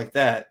brand or anything like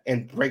that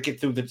and break it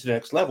through to the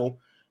next level.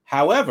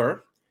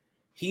 However,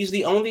 he's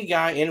the only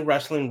guy in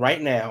wrestling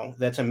right now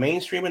that's a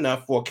mainstream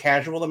enough for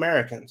casual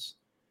Americans.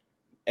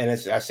 And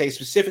I say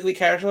specifically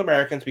casual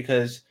Americans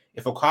because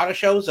if Okada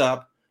shows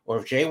up or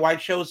if Jay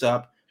White shows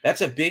up,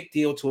 that's a big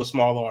deal to a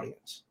small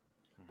audience.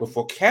 But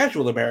for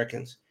casual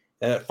Americans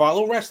that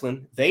follow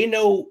wrestling, they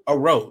know a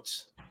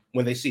Rhodes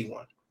when they see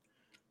one.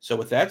 So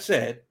with that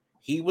said,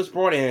 he was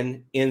brought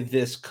in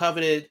this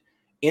coveted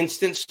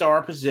instant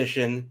star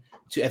position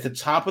at the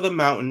top of the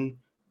mountain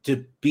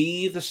to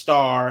be the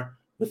star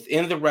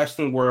within the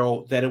wrestling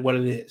world what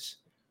it is.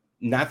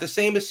 Not the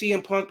same as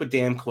CM Punk, but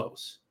damn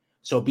close.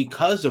 So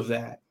because of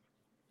that,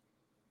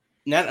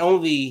 not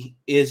only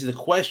is the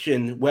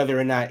question whether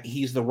or not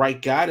he's the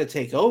right guy to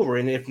take over,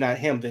 and if not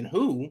him, then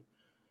who?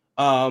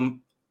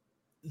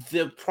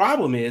 The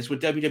problem is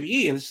with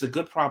WWE, and this is a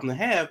good problem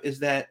to have, is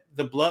that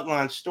the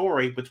bloodline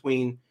story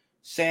between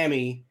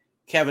Sammy,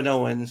 Kevin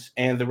Owens,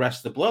 and the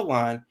rest of the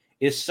bloodline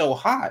is so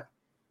hot.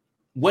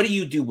 What do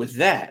you do with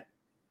that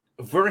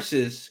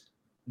versus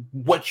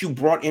what you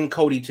brought in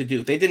Cody to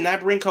do? They did not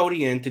bring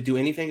Cody in to do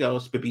anything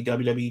else but be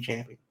WWE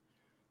champion.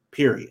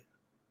 Period.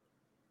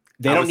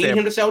 They don't need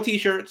him to sell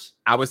t-shirts.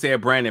 I would say a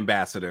brand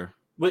ambassador.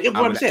 What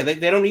I'm saying,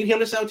 they don't need him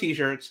to sell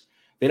t-shirts.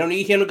 They don't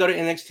need him to go to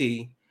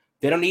NXT.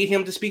 They don't need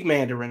him to speak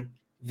Mandarin.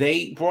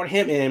 They brought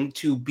him in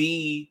to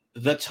be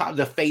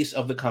the face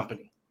of the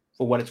company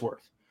for what it's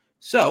worth.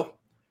 So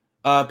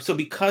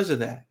because of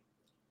that,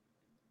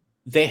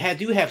 they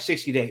do have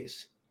 60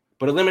 days.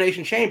 But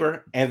Elimination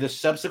Chamber and the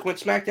subsequent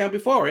SmackDown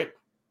before it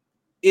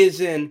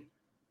is in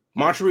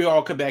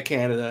Montreal, Quebec,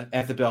 Canada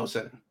at the Bell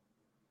Center.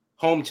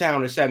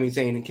 Hometown of Sami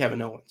Zayn and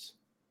Kevin Owens.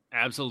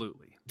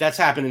 Absolutely. That's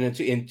happening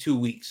in 2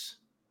 weeks.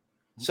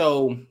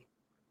 So,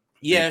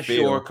 yeah,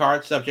 sure,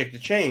 card subject to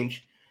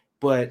change,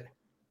 but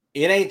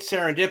it ain't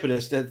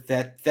serendipitous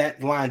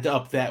that lined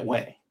up that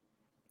way.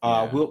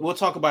 We'll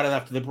talk about it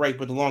after the break,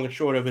 but the long and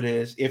short of it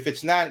is, if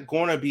it's not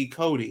going to be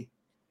Cody,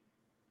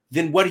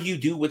 then what do you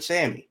do with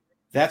Sammy?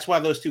 That's why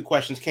those two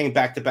questions came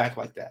back to back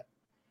like that.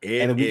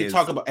 And we can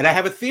talk about, and I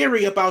have a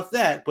theory about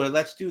that, but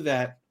let's do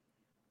that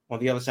on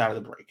the other side of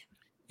the break.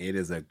 It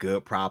is a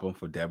good problem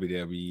for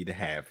WWE to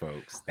have,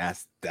 folks.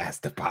 That's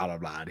the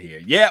bottom line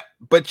here. Yep.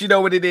 But you know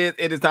what it is?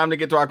 It is time to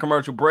get to our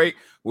commercial break.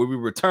 When we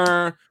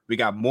return, we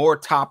got more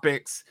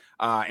topics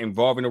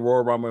involving the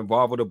Royal Rumble,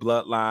 involving the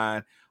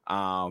Bloodline.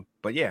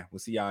 But yeah, we'll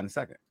see y'all in a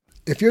second.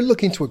 If you're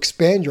looking to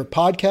expand your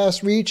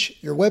podcast reach,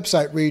 your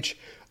website reach,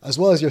 as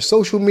well as your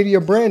social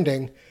media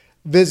branding,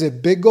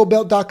 visit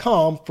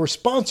BigGoldBelt.com for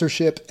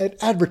sponsorship and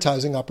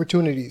advertising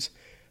opportunities.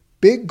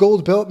 Big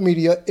Gold Belt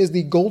Media is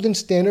the golden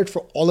standard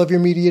for all of your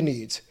media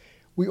needs.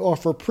 We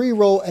offer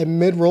pre-roll and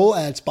mid-roll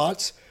ad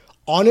spots,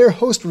 on-air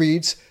host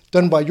reads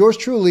done by yours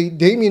truly,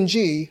 Damian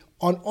G,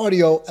 on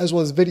audio as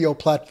well as video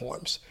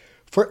platforms.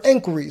 For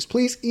inquiries,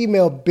 please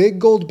email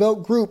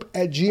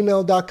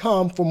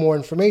biggoldbeltgroup@gmail.com for more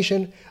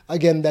information.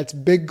 Again, that's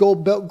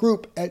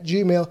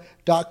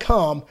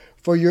biggoldbeltgroup@gmail.com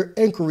for your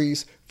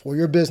inquiries for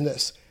your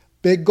business.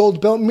 Big Gold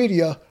Belt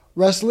Media,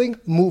 wrestling,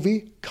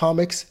 movie,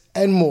 comics,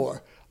 and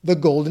more. The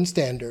golden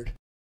standard.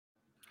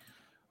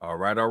 All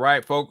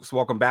right, folks.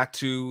 Welcome back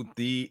to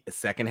the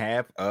second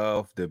half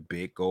of the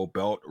Big Gold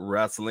Belt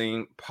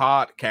Wrestling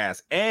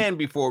Podcast. And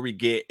before we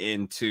get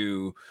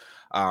into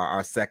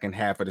our second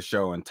half of the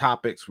show and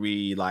topics,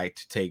 we like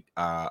to take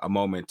a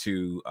moment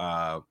to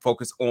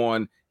focus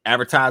on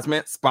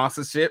advertisements,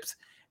 sponsorships,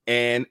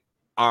 and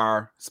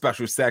our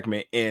special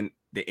segment in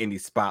the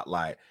Indie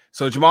Spotlight.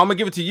 So, Jamal, I'm going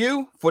to give it to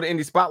you for the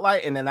Indie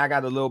Spotlight, and then I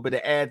got a little bit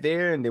of ad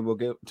there, and then we'll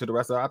get to the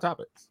rest of our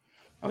topics.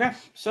 Okay,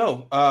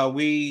 so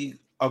we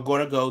are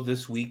going to go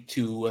this week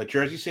to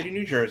Jersey City,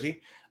 New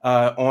Jersey,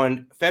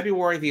 on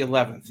February the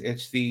 11th.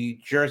 It's the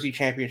Jersey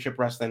Championship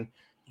Wrestling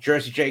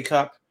Jersey J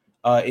Cup.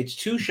 It's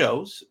two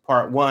shows.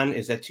 Part one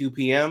is at 2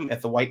 p.m.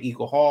 at the White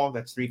Eagle Hall.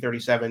 That's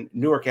 337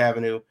 Newark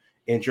Avenue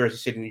in Jersey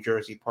City, New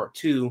Jersey. Part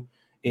two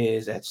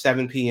is at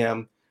 7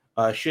 p.m.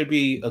 Should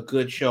be a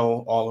good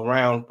show all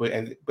around,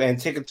 and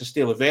tickets are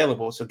still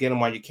available, so get them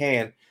while you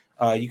can.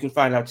 You can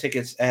find out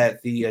tickets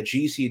at the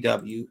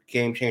GCW,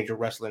 Game Changer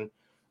Wrestling,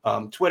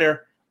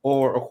 Twitter,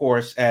 or, of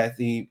course, at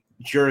the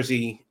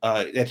Jersey,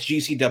 that's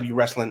GCW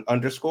Wrestling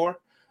 _.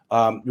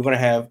 You're going to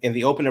have, in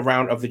the opening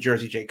round of the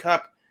Jersey J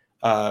Cup,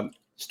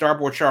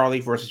 Starboard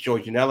Charlie versus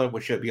Joey Janela,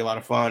 which should be a lot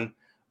of fun.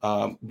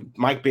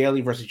 Mike Bailey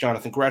versus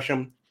Jonathan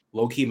Gresham,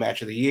 low-key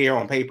match of the year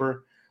on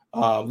paper.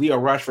 Leo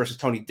Rush versus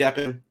Tony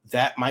Deppen.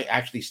 That might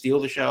actually steal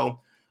the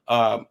show.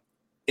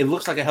 It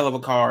looks like a hell of a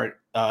card.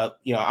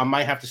 I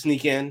might have to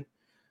sneak in.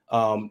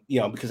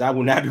 Because I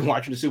will not be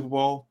watching the Super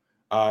Bowl.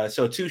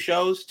 So two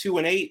shows, 2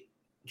 and 8,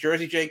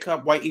 Jersey J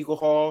Cup, White Eagle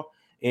Hall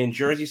in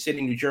Jersey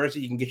City, New Jersey.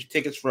 You can get your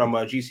tickets from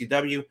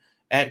GCW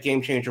at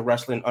Game Changer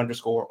Wrestling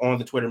 _ on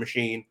the Twitter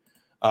machine.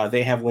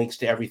 They have links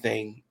to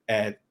everything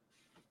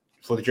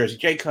for the Jersey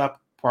J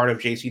Cup, part of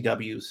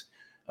JCW's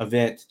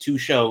event. Two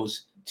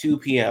shows, 2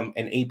 p.m.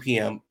 and 8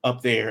 p.m.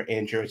 up there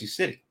in Jersey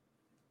City.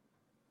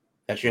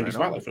 That's your Indie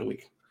Spotlight for the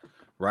week.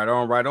 Right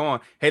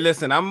on. Hey,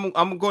 listen, I'm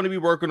going to be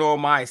working on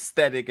my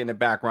aesthetic in the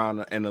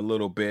background in a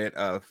little bit,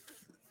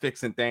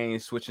 fixing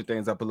things, switching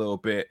things up a little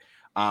bit.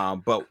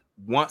 But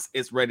once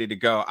it's ready to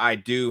go, I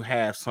do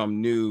have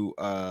some new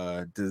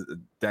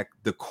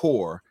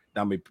decor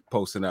that I'm be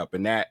posting up,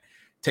 and that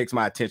takes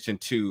my attention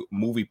to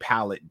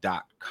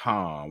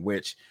moviepalette.com,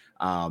 which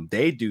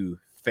they do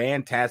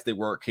fantastic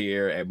work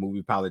here at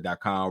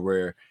moviepalette.com,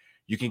 where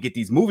you can get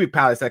these movie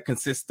palettes that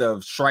consist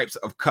of stripes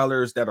of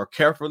colors that are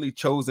carefully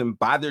chosen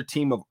by their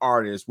team of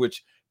artists,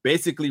 which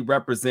basically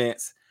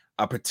represents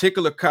a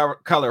particular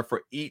color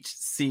for each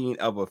scene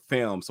of a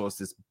film. So it's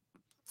this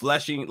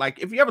fleshing, like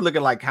if you ever look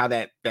at like how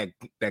that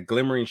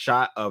glimmering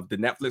shot of the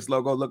Netflix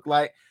logo looked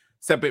like,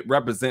 except it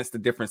represents the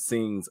different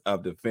scenes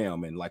of the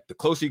film. And like the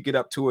closer you get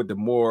up to it, the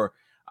more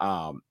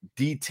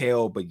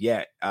detailed, but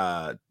yet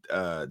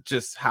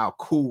just how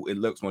cool it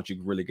looks once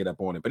you really get up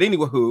on it. But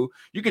anyway,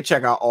 you can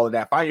check out all of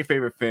that, find your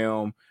favorite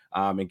film,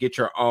 and get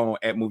your own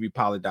at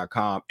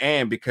moviepilot.com.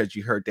 And because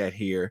you heard that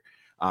here,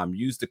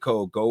 use the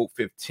code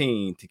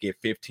GOLD15 to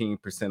get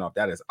 15% off.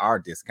 That is our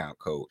discount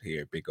code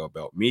here at Big Gold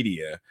Belt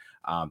Media,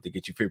 to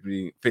get you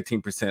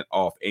 15%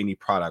 off any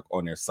product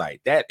on their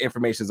site. That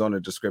information is on the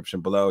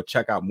description below.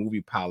 Check out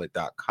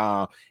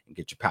moviepilot.com and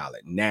get your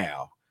palette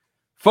now.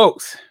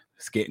 Folks,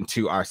 let's get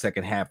into our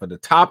second half of the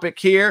topic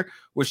here,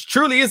 which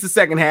truly is the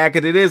second half,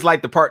 because it is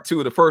like the part two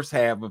of the first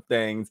half of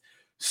things.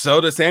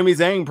 So the Sami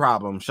Zayn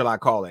problem, shall I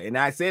call it? And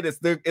I said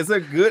it's a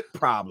good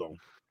problem.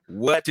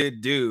 What to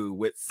do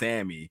with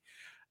Sami?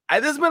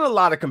 There's been a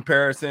lot of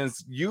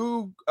comparisons.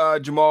 You,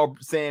 Jamal,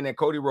 saying that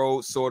Cody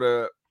Rhodes sort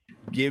of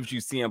gives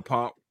you CM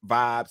Punk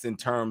vibes in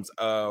terms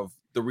of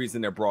the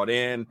reason they're brought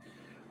in.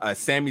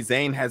 Sami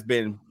Zayn has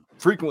been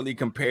frequently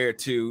compared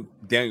to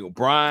Daniel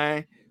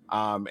Bryan.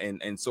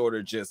 And sort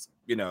of just,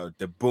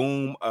 the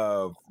boom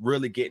of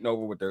really getting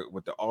over with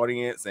the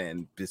audience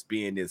and just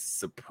being this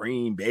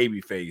supreme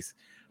baby face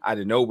out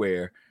of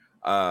nowhere.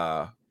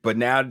 But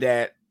now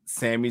that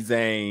Sami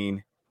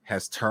Zayn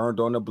has turned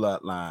on the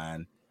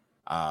bloodline,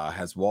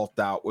 has walked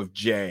out with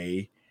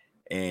Jay,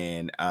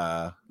 and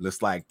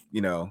looks like,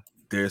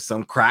 there's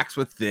some cracks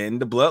within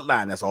the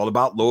bloodline. That's all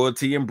about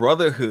loyalty and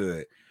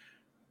brotherhood.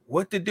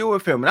 What to do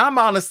with him? And I'm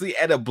honestly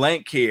at a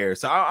blank here.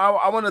 So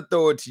I want to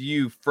throw it to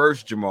you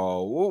first,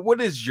 Jamal.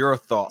 What is your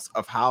thoughts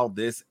of how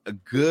this a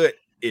good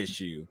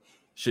issue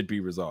should be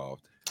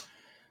resolved?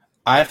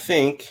 I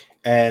think,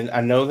 and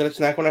I know that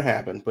it's not going to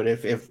happen, but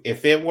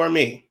if it were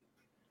me,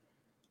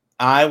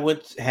 I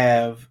would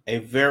have a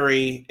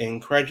very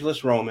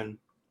incredulous Roman,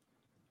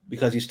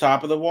 because he's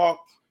top of the walk.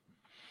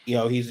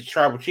 He's a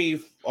tribal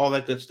chief, all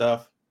that good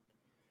stuff.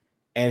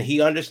 And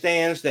he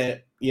understands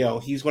that,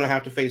 he's going to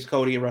have to face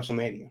Cody at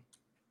WrestleMania.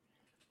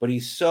 But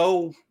he's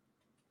so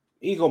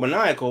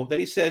egomaniacal that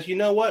he says, you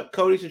know what?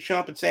 Cody's a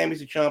chump and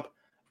Sammy's a chump.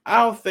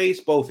 I'll face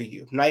both of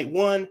you, night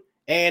 1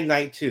 and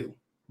night 2.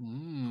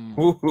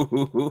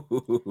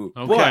 Okay.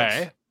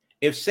 But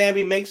if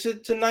Sammy makes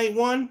it to night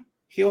 1,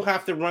 he'll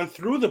have to run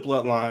through the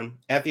bloodline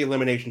at the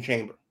Elimination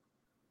Chamber.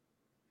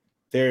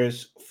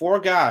 There's 4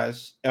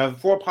 guys,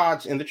 4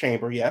 pods in the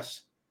chamber,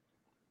 yes.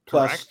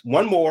 Plus Correct.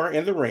 1 more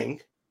in the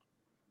ring,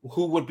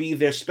 who would be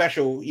their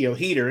special,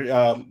 heater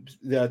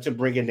to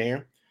bring in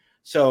there.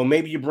 So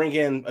maybe you bring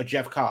in a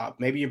Jeff Cobb.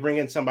 Maybe you bring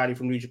in somebody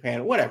from New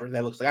Japan, whatever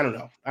that looks like. I don't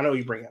know. I know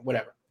you bring in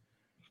whatever.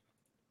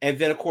 And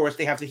then, of course,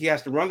 he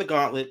has to run the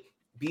gauntlet,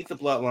 beat the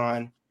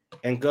bloodline,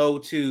 and go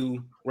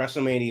to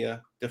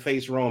WrestleMania to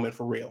face Roman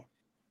for real.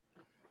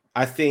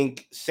 I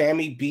think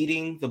Sammy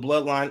beating the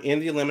bloodline in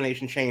the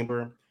Elimination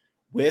Chamber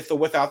with or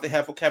without the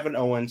help of Kevin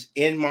Owens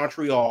in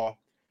Montreal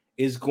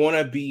is going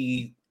to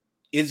be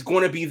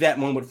that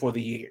moment for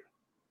the year.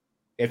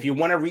 If you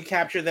want to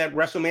recapture that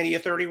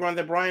WrestleMania 30 run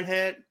that Brian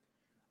had,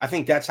 I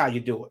think that's how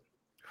you do it.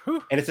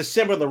 Whew. And it's a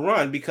similar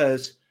run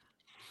because,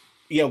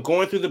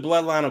 going through the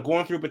bloodline or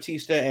going through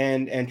Batista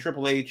and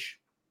Triple H,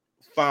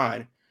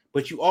 fine.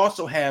 But you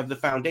also have the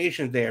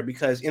foundation there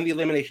because in the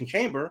Elimination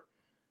Chamber,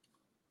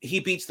 he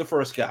beats the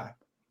first guy.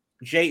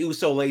 Jey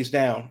Uso lays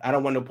down. I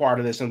don't want no part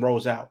of this and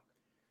rolls out.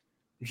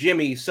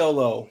 Jimmy,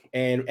 Solo,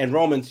 and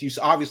Roman, you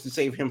obviously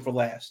save him for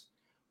last.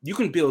 You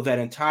can build that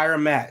entire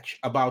match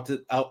about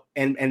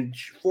and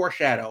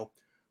foreshadow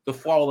the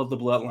fall of the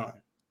bloodline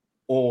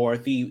or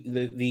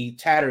the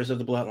tatters of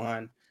the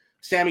bloodline.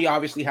 Sammy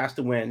obviously has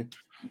to win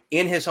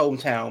in his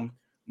hometown,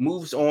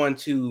 moves on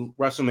to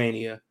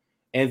WrestleMania,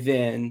 and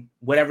then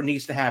whatever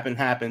needs to happen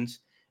happens,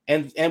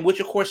 and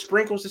which of course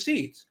sprinkles the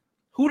seeds.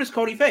 Who does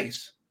Cody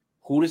face?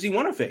 Who does he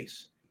want to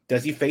face?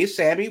 Does he face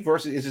Sammy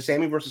is it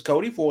Sammy versus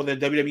Cody for the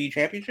WWE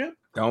Championship?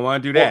 Don't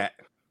want to do that.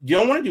 You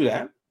don't want to do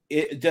that.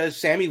 Does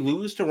Sammy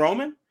lose to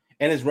Roman?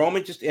 And is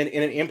Roman just in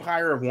an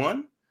empire of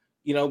one?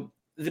 But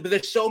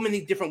there's so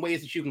many different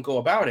ways that you can go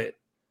about it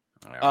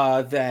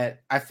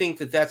that I think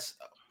that's,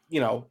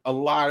 a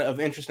lot of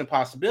interesting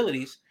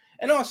possibilities.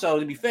 And also,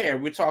 to be fair,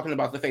 we're talking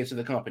about the face of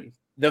the company.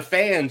 The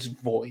fans'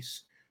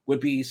 voice would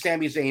be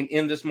Sami Zayn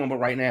in this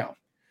moment right now.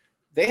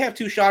 They have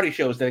 2 shawty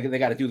shows that they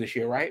got to do this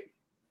year, right?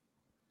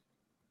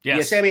 Yes.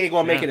 Yeah, Sammy ain't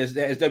going to make it as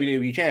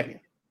WWE champion.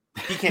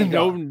 He can't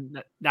go.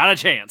 No, not a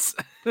chance.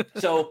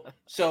 So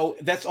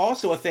that's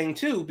also a thing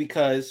too,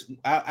 because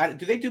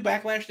do they do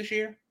Backlash this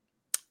year?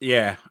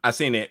 Yeah, I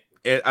seen it.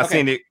 I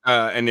seen it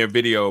in their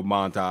video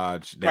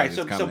montage. Right.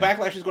 So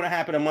Backlash is going to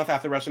happen a month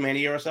after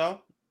WrestleMania or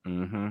so.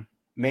 Mm-hmm.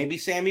 Maybe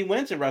Sammy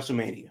wins at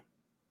WrestleMania.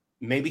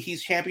 Maybe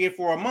he's champion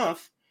for a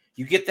month.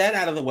 You get that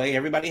out of the way.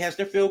 Everybody has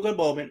their feel good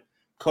moment.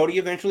 Cody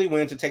eventually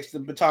wins and takes the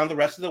baton the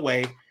rest of the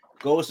way.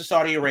 Goes to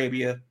Saudi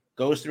Arabia.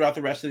 Goes throughout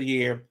the rest of the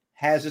year.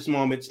 Has his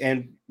moments,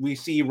 and we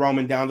see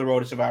Roman down the road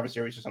to Survivor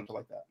Series or something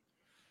like that.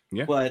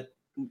 Yeah. But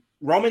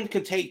Roman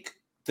can take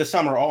the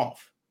summer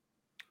off.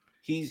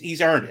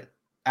 He's earned it.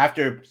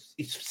 After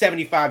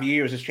 75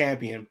 years as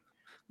champion,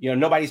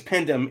 nobody's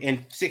pinned him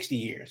in 60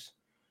 years.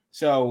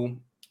 So,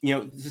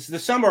 the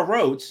Summer of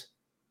Rhodes,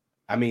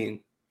 I mean, you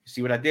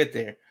see what I did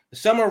there? The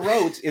Summer of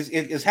Rhodes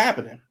is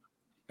happening.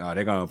 Oh,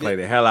 they're going to play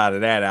the hell out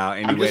of that out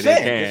any way they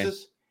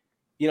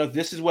can.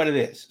 This is what it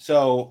is.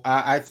 So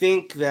I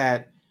think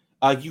that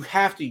you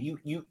have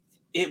to,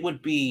 it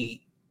would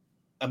be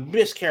a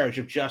miscarriage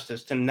of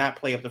justice to not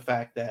play up the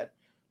fact that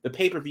the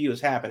pay-per-view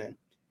is happening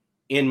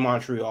in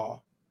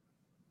Montreal,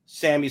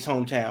 Sammy's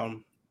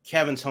hometown,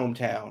 Kevin's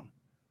hometown,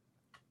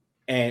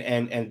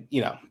 and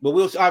but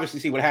we'll obviously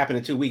see what happened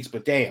in 2 weeks.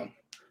 But damn,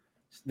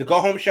 the go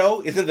home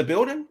show is in the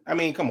building. I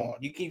mean, come on,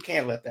 you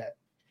can't let that.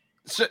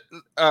 So,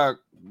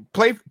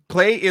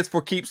 play is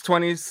for keeps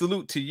 20.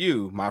 Salute to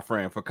you, my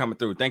friend, for coming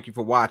through. Thank you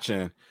for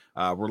watching.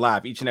 We're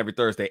live each and every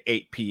Thursday,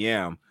 8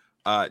 p.m.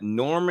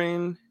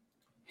 Norman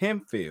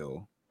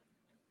Hemphill,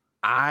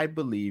 I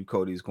believe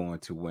Cody's going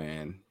to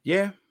win.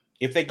 Yeah.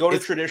 If they go to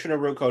traditional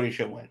route, Cody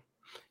should win.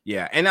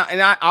 Yeah. And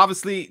I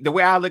obviously, the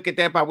way I look at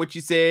that by what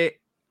you said,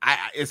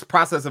 it's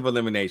process of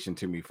elimination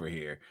to me for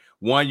here.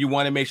 One, you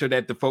want to make sure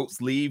that the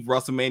folks leave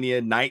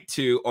WrestleMania night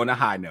 2 on a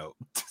high note.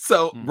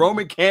 So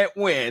Roman can't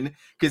win,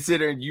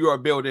 considering you are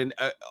building.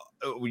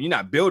 You're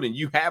not building.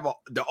 You have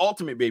the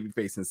ultimate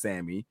babyface in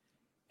Sammy,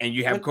 and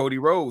you have Cody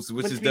Rhodes,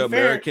 which is the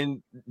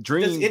American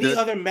dream. Does any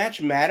other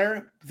match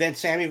matter than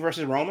Sammy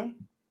versus Roman?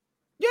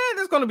 Yeah,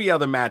 there's going to be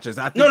other matches.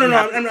 I think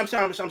no.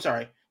 I'm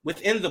sorry.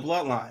 Within the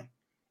bloodline,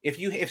 if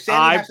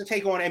Sammy has to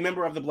take on a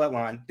member of the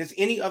bloodline, does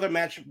any other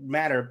match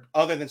matter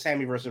other than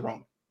Sammy versus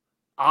Roman?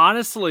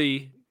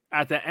 Honestly,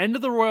 at the end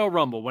of the Royal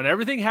Rumble, when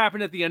everything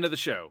happened at the end of the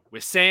show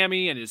with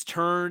Sammy and his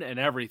turn and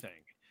everything,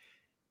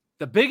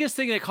 the biggest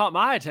thing that caught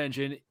my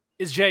attention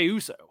is Jey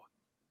Uso.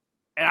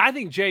 And I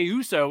think Jey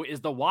Uso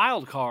is the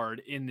wild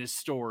card in this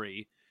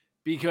story,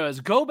 because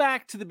go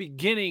back to the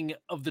beginning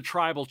of the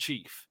Tribal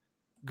Chief.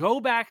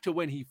 Go back to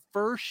when he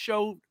first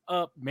showed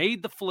up,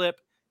 made the flip,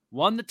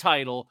 won the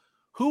title.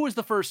 Who was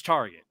the first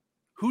target?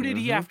 Who did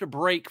he have to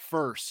break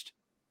first?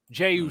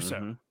 Jey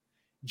Uso.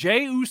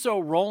 Jey Uso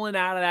rolling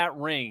out of that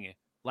ring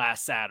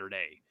last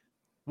Saturday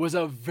was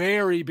a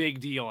very big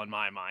deal in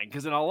my mind,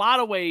 because in a lot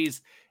of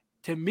ways,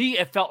 to me,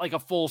 it felt like a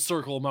full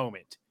circle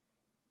moment.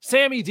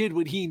 Sammy did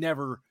what he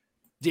never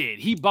did.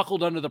 He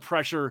buckled under the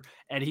pressure,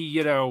 and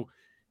he,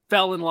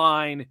 fell in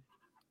line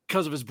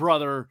because of his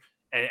brother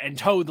and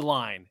towed the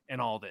line and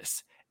all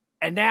this.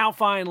 And now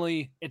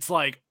finally it's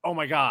like, oh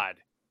my God,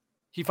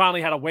 he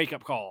finally had a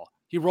wake-up call.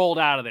 He rolled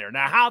out of there.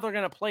 Now how they're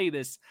going to play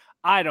this,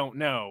 I don't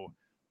know.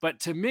 But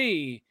to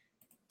me,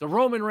 the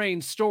Roman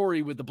Reigns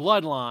story with the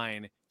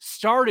bloodline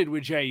started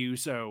with Jey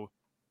Uso.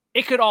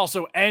 It could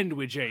also end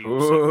with Jey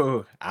Uso.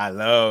 Ooh, I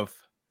love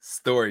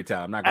story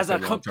time. As a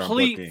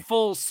complete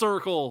full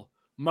circle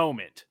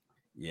moment.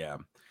 Yeah.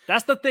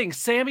 That's the thing.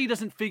 Sammy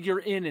doesn't figure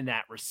in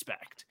that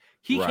respect.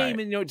 He came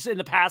in, just in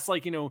the past,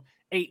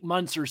 8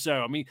 months or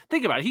so. I mean,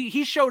 think about it.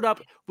 He showed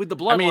up with the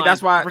bloodline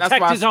to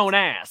protect his own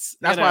ass.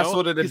 That's why I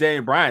sort of the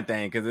Daniel Bryan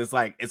thing, because it's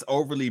like it's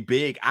overly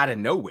big out of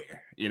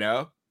nowhere,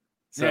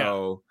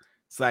 So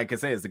it's like I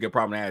say, it's a good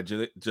problem to have.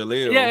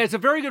 Jaleel. Yeah, it's a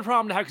very good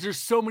problem to have, because there's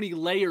so many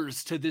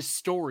layers to this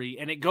story,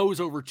 and it goes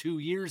over 2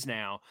 years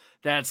now.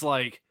 That's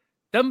like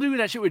them doing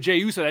that shit with Jey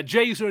Uso. That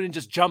Jey Uso didn't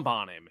just jump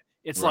on him.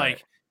 It's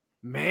like,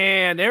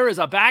 man, there is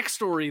a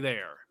backstory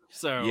there.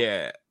 So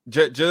yeah.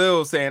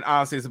 Jaleel saying,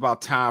 honestly, it's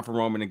about time for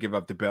Roman to give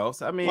up the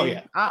belts. I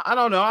mean, I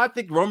don't know. I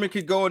think Roman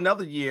could go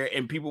another year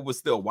and people would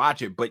still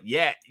watch it, but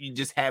yet you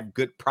just have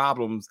good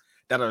problems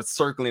that are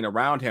circling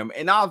around him.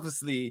 And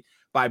obviously,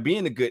 by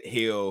being a good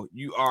heel,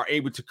 you are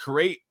able to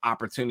create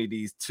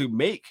opportunities to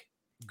make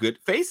good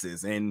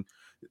faces. And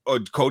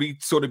Cody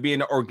sort of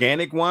being an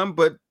organic one,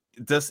 but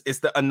it's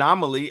the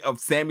anomaly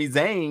of Sami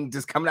Zayn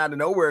just coming out of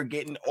nowhere,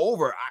 getting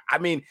over. I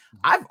mean,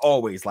 I've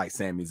always liked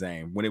Sami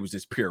Zayn when it was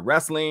just pure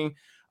wrestling.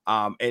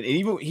 And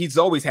even he's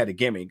always had a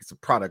gimmick. It's a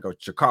product of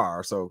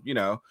Chikara, so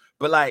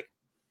but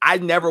I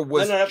never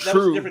was that was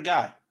a different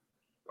guy.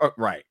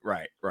 Right.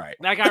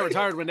 That guy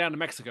retired, went down to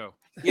Mexico.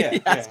 Yeah,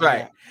 that's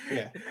right.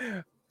 Yeah.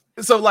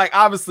 So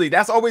obviously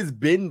that's always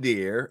been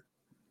there,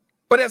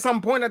 but at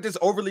some point I just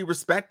overly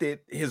respected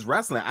his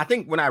wrestling. I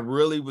think when I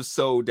really was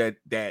sold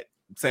that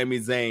Sami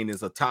Zayn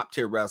is a top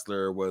tier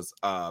wrestler was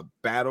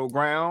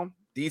Battleground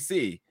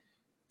DC,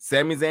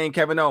 Sami Zayn,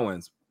 Kevin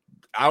Owens.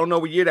 I don't know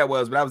what year that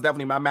was, but that was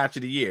definitely my match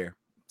of the year.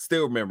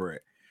 Still remember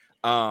it.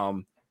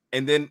 And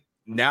then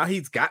now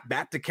he's got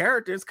back to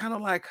character. It's kind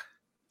of like,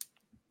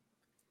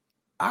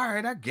 all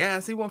right, I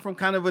guess he went from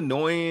kind of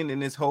annoying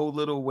and this whole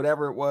little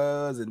whatever it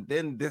was, and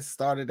then this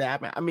started to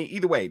happen. I mean,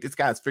 either way, this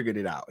guy's figured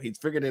it out. He's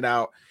figured it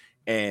out,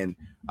 and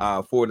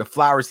for the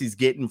flowers he's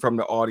getting from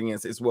the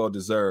audience, it's well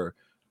deserved.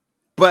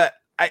 But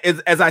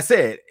as I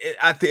said,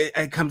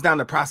 it comes down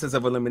to the process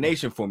of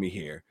elimination for me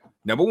here.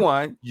 Number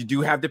one, you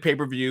do have the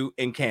pay-per-view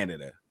in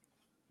Canada.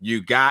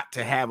 You got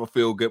to have a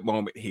feel-good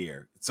moment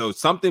here. So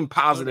something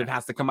positive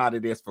has to come out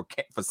of this for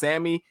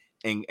Sammy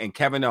and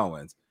Kevin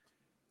Owens.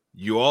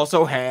 You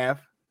also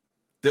have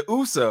the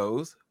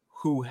Usos,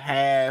 who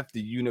have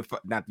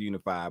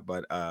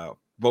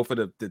both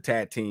of the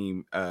tag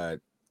team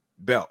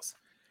belts.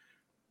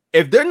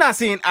 If they're not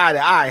seeing eye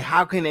to eye,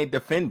 how can they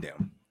defend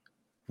them?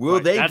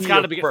 That's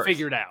got to be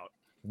figured out.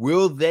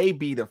 Will they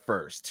be the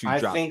first to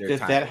drop their titles? I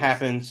think that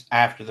happens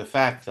after the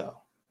fact,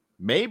 though.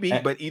 Maybe,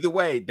 but either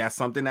way, that's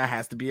something that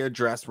has to be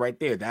addressed right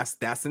there.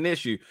 That's an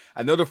issue.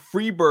 I know the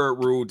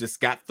Freebird rule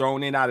just got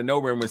thrown in out of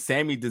nowhere when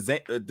Sammy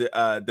defended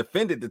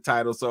the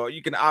title, so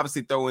you can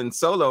obviously throw in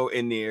Solo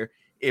in there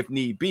if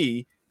need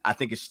be. I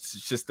think it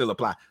should still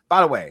apply.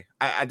 By the way,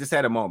 I just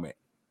had a moment.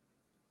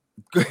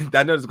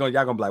 I know y'all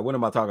gonna be like, what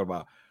am I talking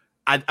about?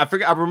 I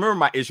remember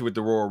my issue with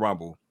the Royal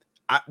Rumble.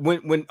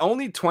 When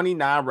only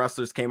 29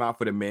 wrestlers came out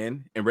for the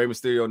men and Rey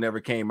Mysterio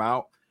never came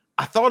out,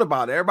 I thought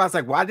about it. Everybody's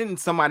like, why didn't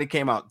somebody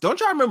came out? Don't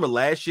y'all remember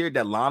last year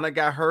that Lana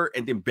got hurt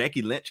and then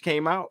Becky Lynch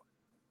came out?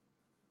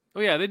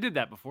 Oh yeah, they did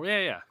that before.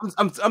 Yeah.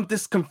 I'm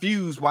just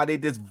confused why they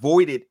just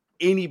voided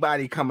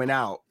anybody coming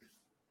out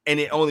and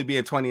it only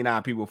being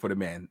 29 people for the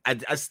men.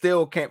 I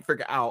still can't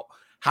figure out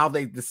how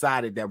they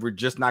decided that we're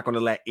just not going to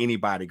let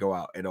anybody go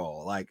out at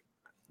all.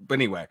 But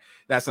anyway,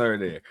 that's not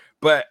there.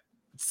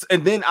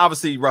 And then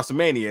obviously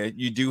WrestleMania,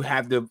 you do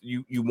have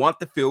you want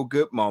the feel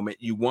good moment.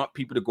 You want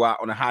people to go out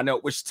on a high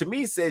note, which to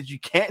me says you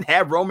can't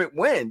have Roman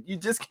win. You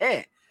just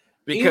can't.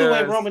 Either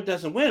way, Roman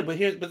doesn't win.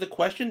 But the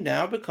question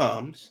now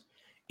becomes,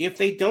 if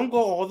they don't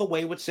go all the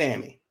way with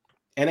Sammy,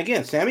 and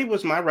again, Sammy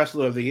was my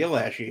wrestler of the year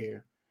last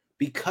year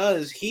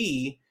because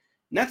he,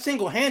 not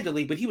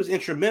single-handedly, but he was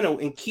instrumental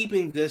in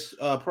keeping this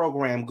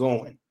program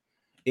going.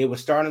 It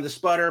was starting to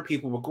sputter.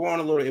 People were growing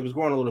a little. It was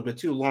growing a little bit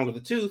too long of the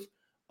tooth.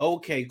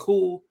 Okay,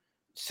 cool.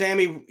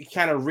 Sammy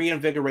kind of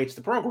reinvigorates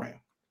the program.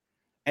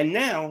 And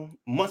now,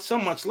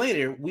 some months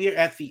later, we are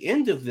at the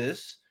end of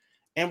this,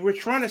 and we're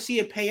trying to see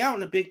it pay out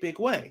in a big, big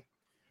way.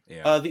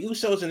 Yeah. The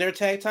Usos and their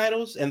tag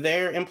titles and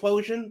their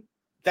implosion,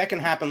 that can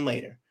happen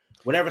later.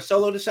 Whatever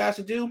Solo decides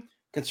to do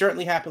can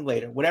certainly happen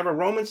later. Whatever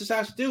Roman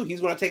decides to do,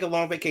 he's going to take a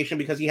long vacation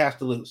because he has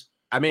to lose.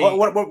 I mean,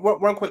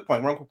 one quick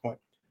point.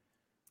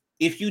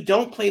 If you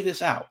don't play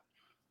this out,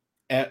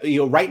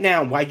 right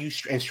now,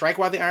 strike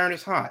while the iron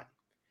is hot,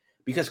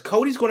 because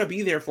Cody's going to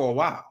be there for a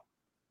while.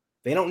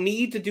 They don't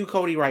need to do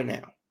Cody right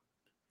now,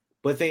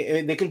 but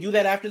they can do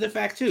that after the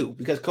fact too,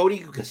 because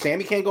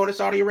Sammy can't go to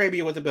Saudi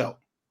Arabia with the belt,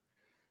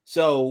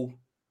 so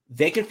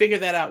they can figure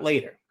that out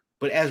later.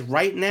 But as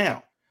right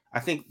now, I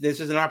think this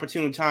is an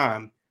opportune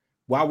time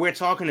while we're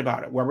talking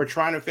about it, while we're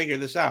trying to figure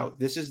this out.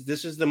 This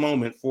is the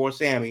moment for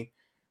Sammy,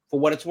 for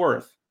what it's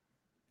worth,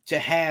 to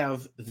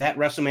have that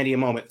WrestleMania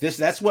moment.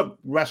 That's what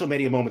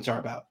WrestleMania moments are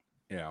about.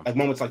 Yeah, like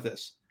moments like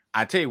this.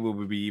 I tell you what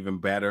would be even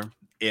better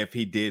if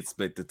he did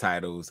split the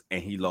titles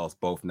and he lost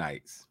both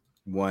nights,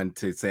 one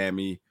to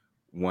Sammy,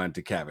 one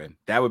to Kevin.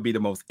 That would be the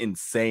most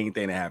insane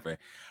thing to happen.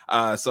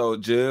 So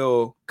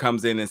Jill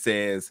comes in and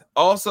says,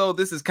 also,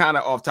 this is kind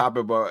of off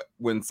topic, but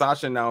when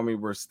Sasha and Naomi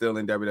were still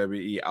in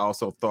WWE, I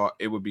also thought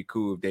it would be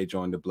cool if they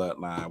joined the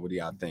Bloodline. What do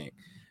y'all think?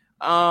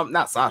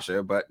 Not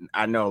Sasha, but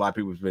I know a lot of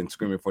people have been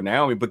screaming for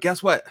Naomi, but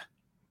guess what?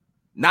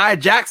 Nia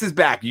Jax is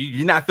back.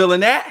 You're not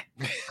feeling that?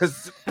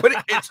 Because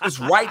it's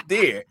right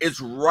there. It's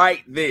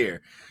right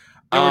there.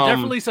 There were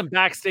definitely some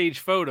backstage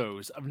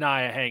photos of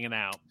Nia hanging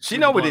out. She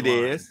know what it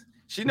is.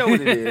 She know what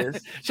it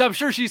is. So I'm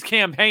sure she's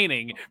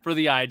campaigning for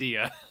the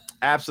idea.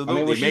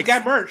 Absolutely. I mean, she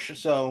got merch,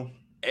 so.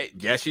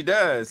 Yes, she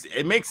does.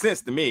 It makes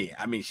sense to me.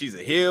 I mean, she's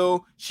a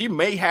heel. She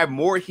may have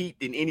more heat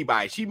than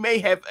anybody. She may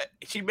have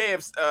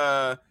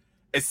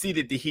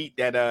exceeded the heat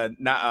that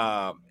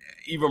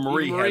Eva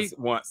Marie has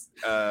once.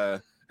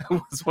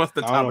 Was once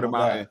the top of the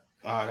mountain.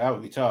 That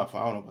would be tough.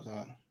 I don't know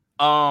about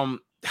that.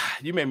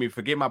 You made me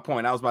forget my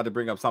point. I was about to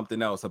bring up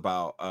something else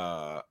about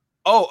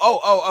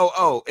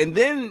and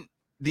then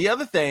the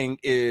other thing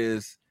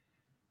is,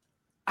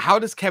 how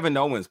does Kevin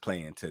Owens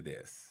play into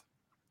this?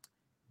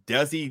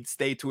 Does he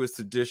stay to his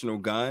traditional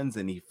guns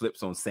and he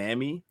flips on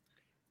Sammy?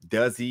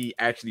 Does he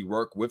actually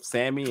work with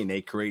Sammy and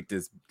they create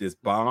this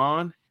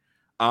bond?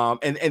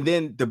 And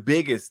then the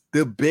biggest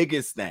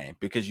thing,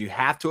 because you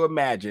have to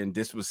imagine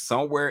this was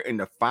somewhere in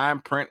the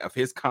fine print of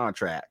his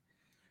contract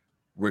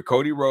where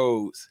Cody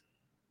Rhodes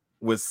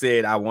was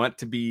said, I want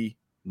to be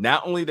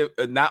not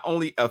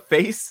only a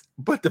face,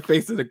 but the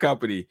face of the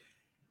company.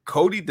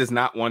 Cody does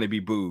not want to be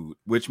booed,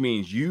 which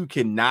means you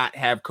cannot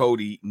have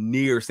Cody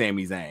near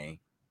Sami Zayn.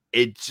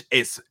 It's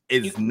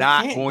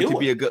not going to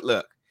be a good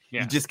look.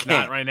 Yeah, you just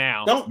can't right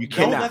now. Don't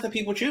let the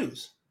people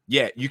choose.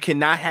 Yeah, you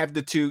cannot have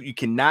the two. You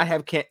cannot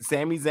have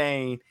Sami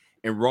Zayn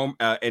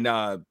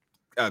and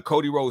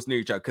Cody Rhodes near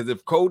each other. Because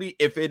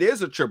if it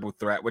is a triple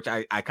threat, which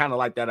I kind of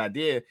like that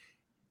idea,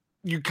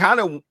 you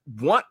kind of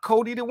want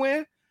Cody to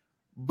win.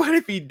 But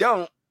if he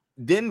don't,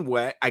 then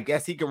what? I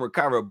guess he can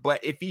recover.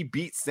 But if he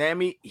beats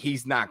Sammy,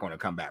 he's not going to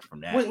come back from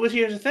that. Well,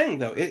 here's the thing,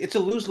 though. It's a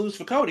lose-lose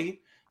for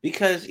Cody,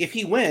 because if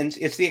he wins,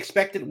 it's the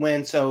expected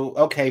win. So,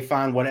 okay,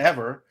 fine,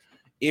 whatever.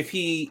 If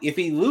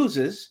he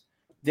loses,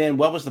 then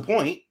what was the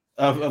point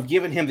of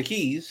giving him the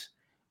keys?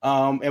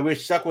 And we're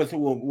stuck with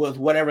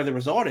whatever the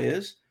result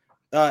is,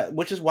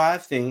 which is why I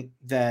think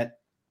that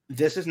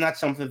this is not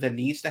something that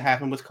needs to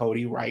happen with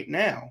Cody right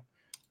now.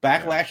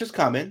 Backlash is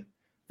coming.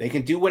 They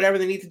can do whatever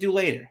they need to do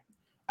later.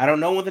 I don't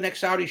know when the next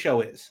Saudi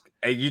show is.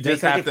 And you they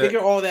just have to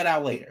figure all that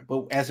out later.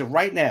 But as of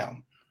right now,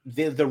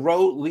 the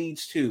road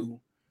leads to,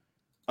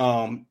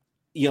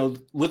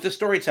 with the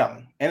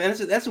storytelling. And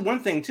that's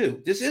one thing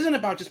too. This isn't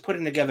about just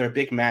putting together a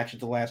big match at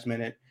the last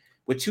minute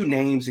with two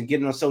names and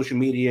getting on social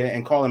media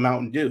and calling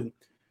Mountain Dew.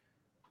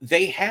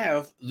 They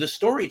have the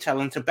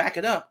storytelling to back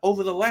it up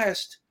over the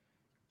last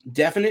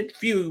definite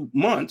few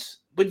months,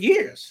 but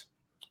years.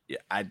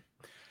 Yeah,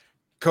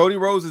 Cody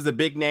Rhodes is a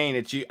big name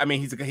that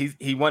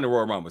he won the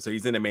Royal Rumble, so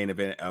he's in the main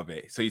event of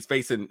it. So he's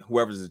facing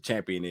whoever the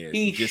champion is.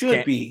 He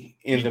should be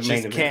in the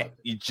main event.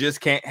 You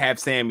just can't have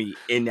Sammy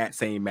in that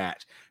same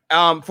match.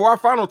 For our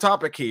final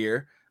topic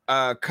here,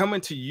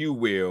 coming to you,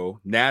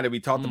 Will, now that we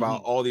talked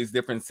about all these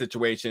different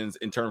situations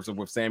in terms of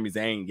with Sami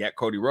Zayn, yet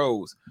Cody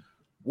Rhodes,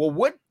 well,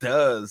 what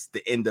does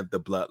the end of the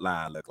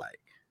bloodline look like?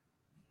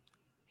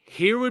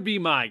 Here would be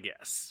my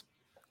guess.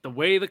 The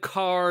way the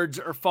cards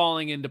are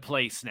falling into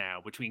place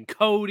now between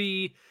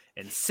Cody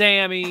and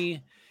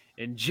Sammy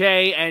and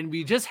Jay, and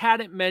we just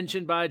had it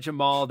mentioned by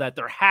Jamal that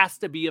there has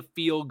to be a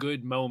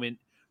feel-good moment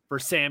for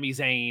Sami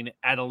Zayn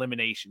at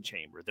Elimination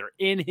Chamber. They're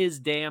in his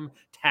damn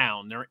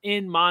town. They're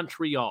in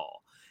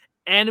Montreal.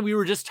 And we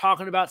were just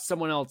talking about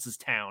someone else's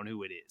town,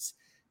 who it is,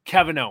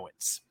 Kevin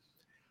Owens.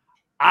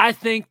 I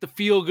think the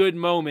feel-good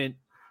moment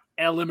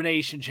at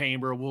Elimination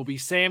Chamber will be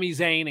Sami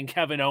Zayn and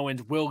Kevin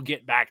Owens will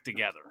get back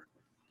together.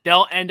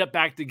 They'll end up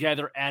back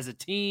together as a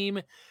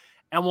team,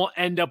 and we'll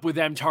end up with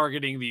them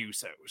targeting the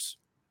Usos.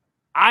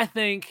 I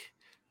think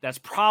that's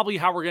probably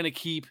how we're going to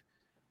keep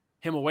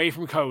him away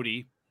from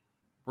Cody.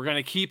 We're going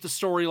to keep the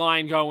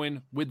storyline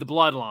going with the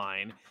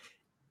bloodline.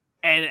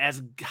 And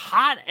as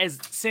hot as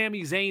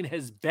Sami Zayn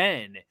has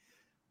been,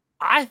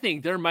 I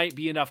think there might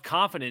be enough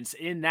confidence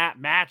in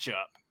that matchup,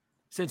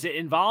 since it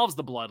involves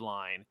the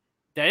bloodline,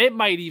 that it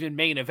might even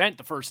main event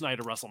the first night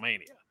of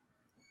WrestleMania.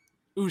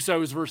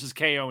 Usos versus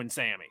KO and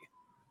Sami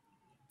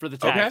for the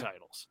tag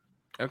titles.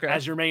 Okay.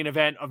 As your main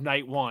event of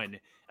night one,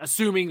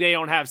 assuming they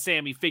don't have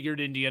Sami figured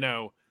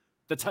into,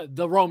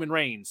 the Roman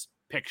Reigns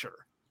picture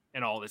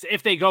and all this.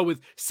 If they go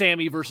with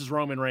Sami versus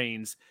Roman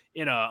Reigns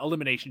in a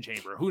Elimination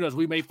Chamber, who knows?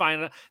 We may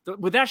find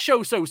with that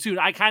show so soon.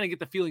 I kind of get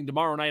the feeling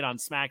tomorrow night on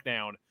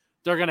SmackDown,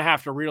 they're going to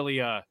have to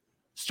really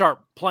start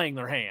playing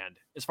their hand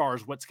as far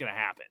as what's going to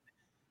happen.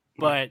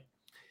 But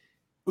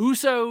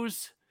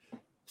Usos,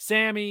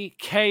 Sami,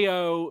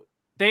 KO,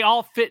 they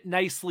all fit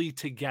nicely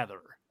together.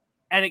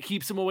 And it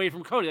keeps them away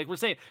from Cody. Like we're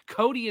saying,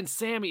 Cody and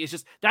Sami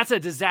is that's a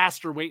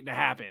disaster waiting to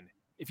happen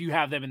if you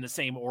have them in the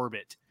same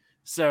orbit.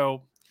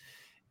 So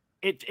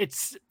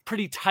it's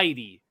pretty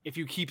tidy if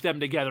you keep them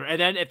together. And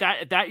then if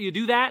that you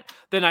do that,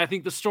 then I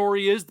think the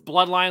story is the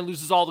bloodline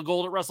loses all the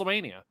gold at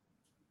WrestleMania.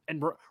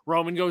 And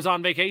Roman goes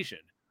on vacation.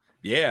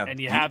 Yeah. And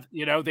you have,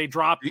 they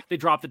drop the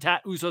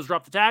Usos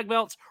drop the tag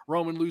belts,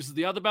 Roman loses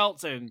the other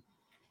belts, and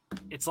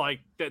it's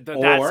like that's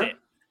it.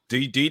 Do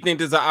you think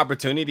there's an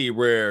opportunity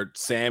where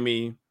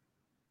Sami,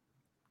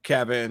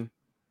 Kevin,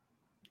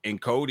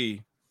 and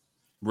Cody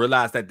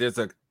realize that there's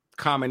a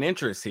common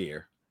interest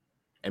here,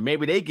 and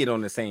maybe they get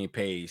on the same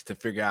page to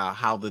figure out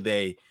how do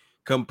they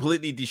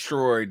completely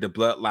destroy the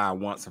bloodline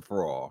once and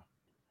for all?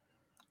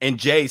 And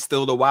Jay's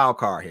still the wild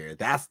card here.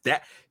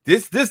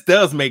 This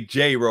does make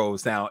J-Roll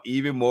sound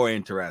even more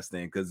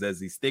interesting, because does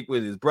he stick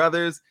with his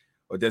brothers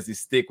or does he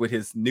stick with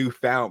his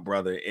newfound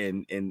brother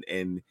in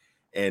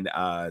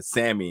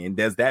Sami? And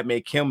does that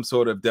make him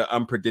sort of the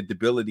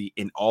unpredictability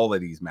in all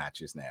of these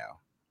matches now?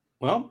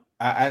 Well,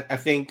 I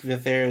think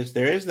that there is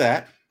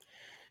that.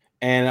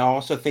 And I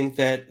also think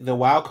that the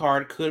wild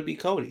card could be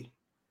Cody.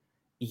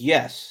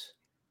 Yes,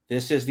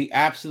 this is the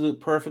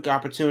absolute perfect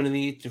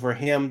opportunity for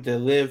him to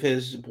live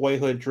his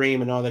boyhood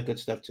dream and all that good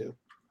stuff too.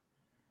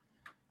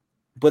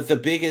 But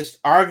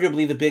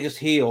arguably the biggest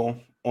heel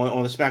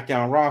on the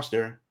SmackDown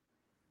roster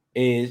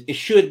is it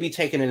should be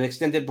taking an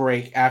extended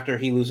break after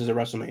he loses at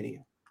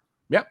WrestleMania.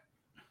 Yep.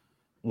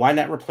 Why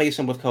not replace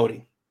him with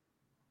Cody?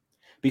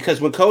 Because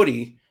when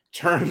Cody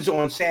turns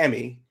on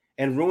Sami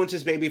and ruins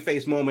his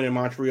babyface moment in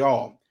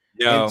Montreal,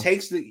 and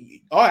takes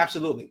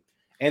absolutely.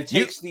 And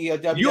takes the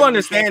WWE. You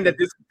understand that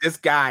this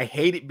guy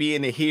hated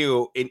being a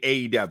heel in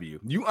AEW.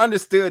 You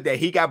understood that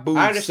he got booed.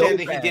 I understand so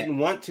that bad. He didn't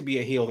want to be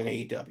a heel in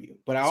AEW,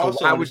 but I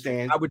also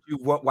understand.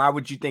 Why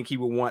would you think he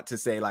would want to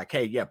say like,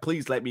 "Hey, yeah,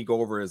 please let me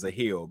go over as a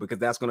heel," because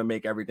that's going to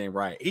make everything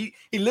right. He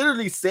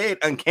literally said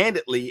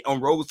uncandidly on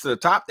Road to the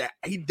Top that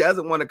he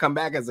doesn't want to come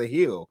back as a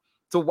heel.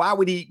 So why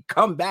would he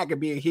come back and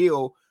be a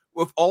heel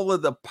with all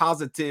of the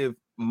positive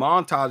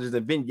montages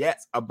and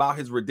vignettes about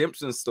his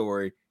redemption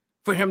story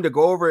for him to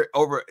go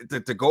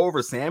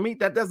over Sami?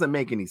 That doesn't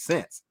make any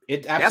sense.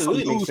 It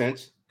absolutely makes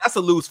sense. That's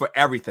a lose for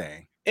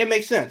everything. It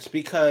makes sense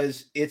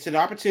because it's an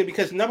opportunity.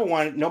 Because number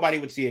one, nobody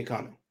would see it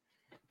coming.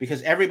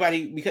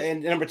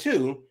 And number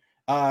two,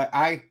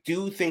 I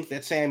do think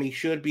that Sami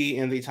should be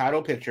in the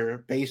title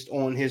picture based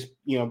on his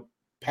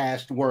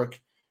past work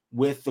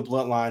with the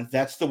bloodline.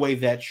 That's the way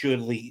that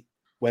should lead.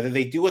 Whether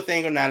they do a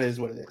thing or not is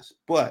what it is.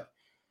 But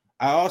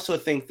I also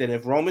think that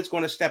if Roman's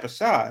going to step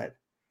aside,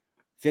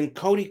 then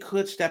Cody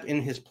could step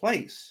in his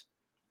place.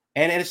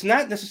 And it's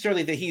not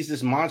necessarily that he's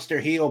this monster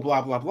heel,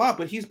 blah, blah, blah,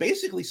 but he's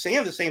basically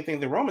saying the same thing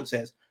that Roman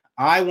says.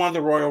 I won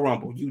the Royal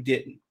Rumble. You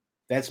didn't.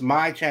 That's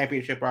my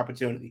championship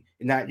opportunity,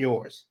 not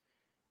yours.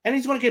 And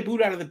he's going to get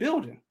booed out of the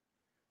building.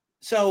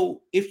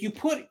 So if you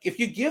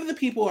give the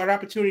people an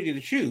opportunity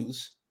to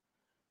choose,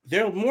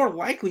 they're more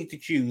likely to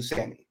choose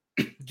Sami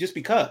just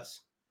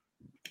because.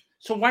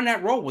 So why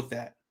not roll with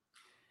that?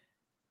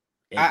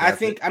 I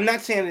think I'm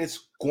not saying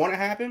it's going to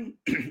happen.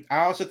 I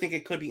also think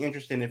it could be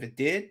interesting if it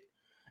did.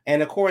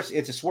 And of course,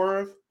 it's a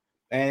swerve.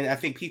 And I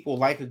think people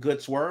like a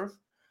good swerve.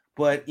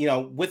 But,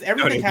 with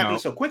everything happening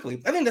so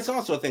quickly, I think that's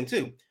also a thing,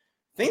 too.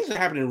 Things are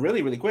happening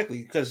really, really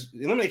quickly because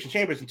Elimination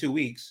Chamber is in 2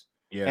 weeks.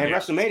 And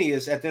WrestleMania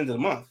is at the end of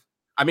the month.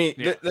 I mean,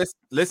 let's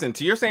listen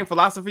to your same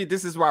philosophy.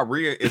 This is why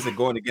Rhea isn't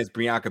going against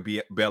Bianca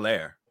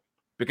Belair,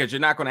 because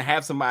you're not going to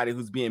have somebody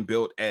who's being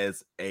built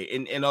as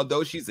and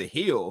although she's a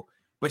heel,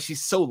 but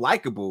she's so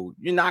likable,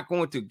 you're not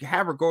going to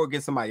have her go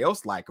against somebody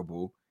else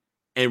likable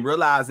and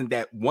realizing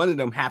that one of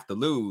them have to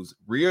lose.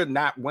 Rhea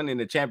not winning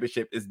the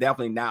championship is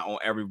definitely not on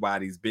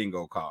everybody's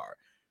bingo card.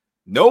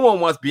 No one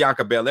wants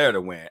Bianca Belair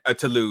to win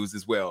to lose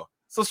as well.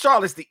 So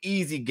Charlotte's the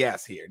easy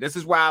guess here. This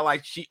is why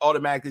like she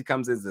automatically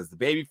comes in as the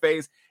baby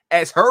face,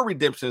 as her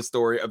redemption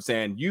story of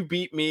saying, you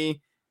beat me,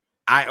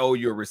 I owe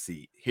you a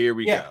receipt. Here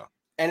we go.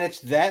 And it's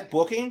that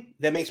booking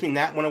that makes me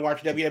not want to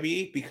watch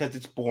WWE because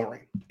it's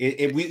boring.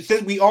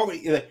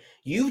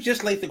 You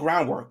just laid the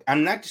groundwork.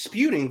 I'm not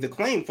disputing the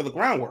claim for the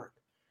groundwork,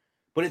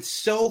 but it's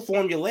so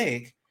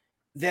formulaic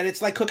that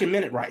it's like cooking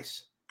minute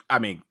rice. I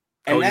mean,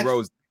 Cody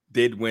Rhodes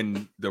did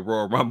win the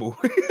Royal Rumble.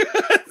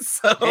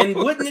 And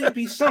wouldn't it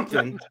be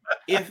something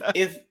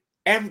because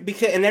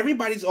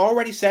everybody's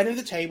already setting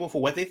the table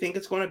for what they think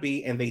it's going to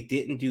be, and they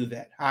didn't do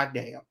that. Hot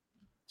damn.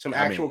 Some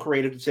actual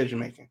creative decision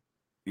making.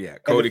 Yeah,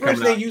 Cody. And the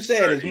first thing you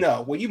said is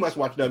no. Well, you must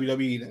watch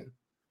WWE then.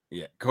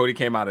 Yeah, Cody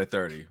came out at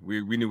 30.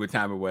 We knew what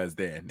time it was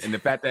then, and the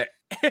fact that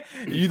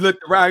you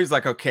looked around, he's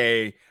like,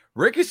 okay,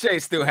 Ricochet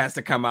still has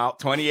to come out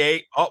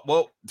 28. Oh,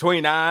 well,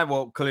 29.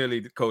 Well,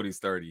 clearly Cody's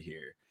 30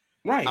 here,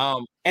 right?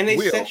 And they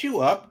set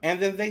you up,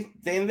 and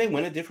then they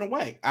went a different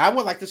way. I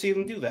would like to see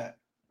them do that.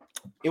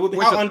 It would be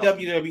how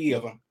un-WWE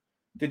of them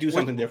to do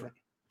something different.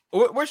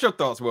 What's your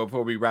thoughts, Will,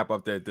 before we wrap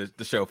up the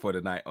show for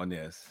tonight on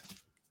this?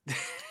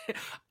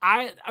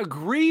 I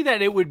agree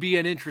that it would be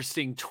an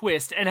interesting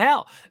twist. And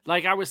hell,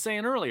 like I was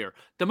saying earlier,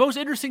 the most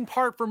interesting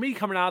part for me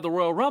coming out of the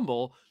Royal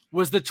Rumble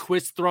was the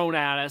twist thrown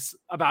at us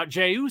about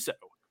Jey Uso.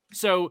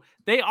 So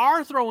they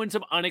are throwing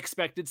some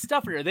unexpected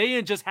stuff here. They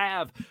didn't just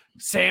have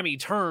Sammy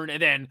turn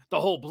and then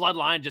the whole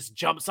bloodline just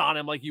jumps on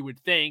him like you would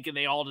think, and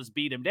they all just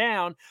beat him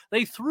down.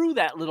 They threw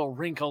that little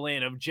wrinkle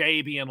in of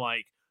Jey being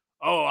like,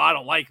 oh, I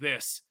don't like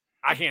this.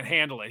 I can't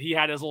handle it. He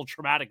had his little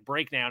traumatic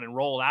breakdown and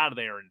rolled out of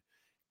there and,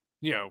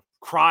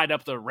 cried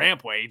up the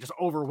rampway, just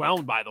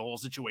overwhelmed by the whole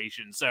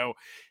situation. So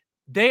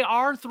they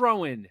are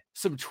throwing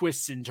some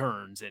twists and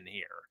turns in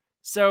here.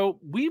 So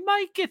we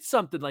might get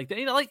something like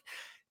that.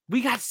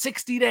 We got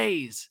 60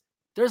 days.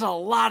 There's a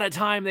lot of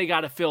time they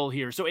got to fill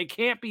here. So it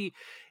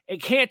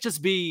can't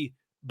just be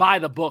by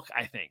the book,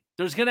 I think.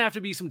 There's going to have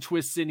to be some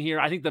twists in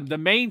here. I think the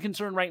main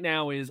concern right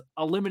now is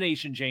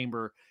Elimination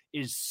Chamber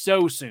is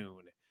so soon.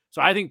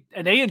 So I think,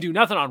 and they didn't do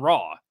nothing on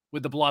Raw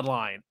with the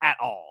bloodline at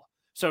all.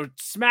 So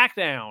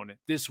SmackDown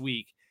this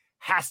week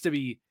has to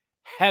be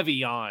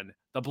heavy on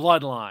the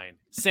bloodline,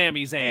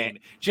 Sami Zayn,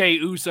 Jey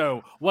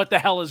Uso. What the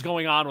hell is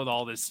going on with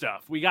all this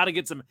stuff? We got to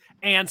get some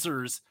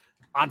answers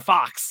on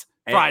Fox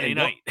Friday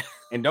night.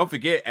 And don't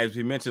forget, as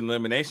we mentioned,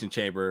 Elimination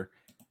Chamber,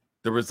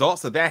 the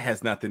results of that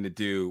has nothing to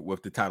do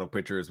with the title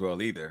picture as well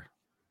either.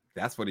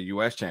 That's for the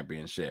U.S.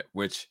 Championship,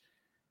 which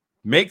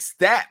makes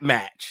that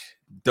match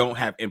don't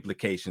have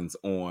implications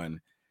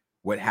on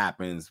what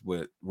happens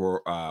with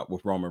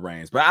Roman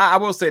Reigns. But I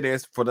will say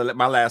this for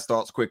my last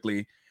thoughts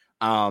quickly.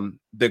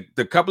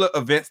 The couple of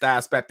events that I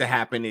expect to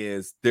happen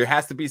is there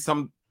has to be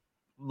some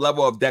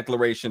level of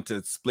declaration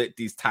to split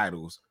these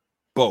titles,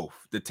 both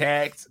the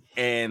tags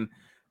and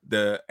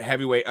the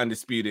heavyweight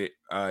undisputed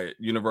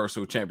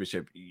Universal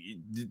Championship.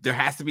 There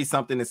has to be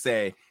something to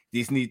say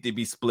these need to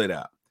be split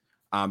up,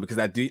 because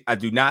I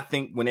do not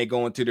think when they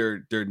go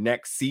into their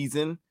next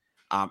season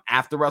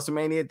after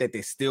WrestleMania that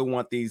they still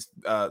want these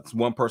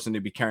one person to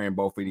be carrying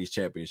both of these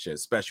championships,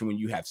 especially when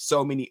you have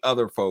so many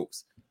other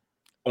folks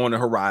on the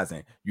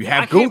horizon. You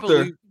have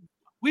Gunther.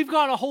 We've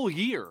gone a whole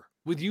year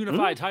with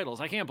unified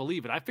titles. I can't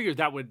believe it. I figured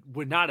that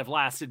would not have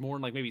lasted more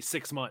than like maybe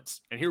 6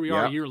 months, and here we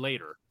are a year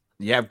later.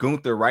 You have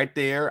Gunther right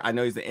there. I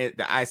know he's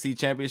the IC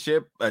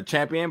championship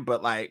champion,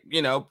 but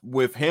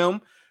with him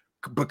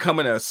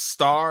becoming a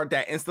star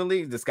that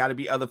instantly, there's got to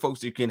be other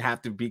folks you can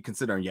have to be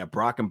considering. Yeah,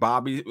 Brock and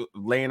Bobby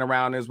laying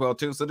around as well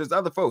too. So there's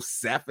other folks.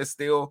 Seth is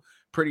still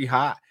pretty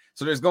hot.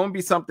 So there's going to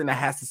be something that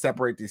has to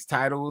separate these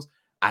titles.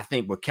 I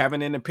think with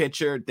Kevin in the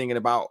picture, thinking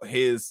about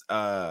his,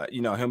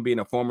 him being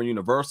a former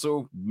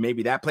Universal,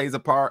 maybe that plays a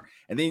part.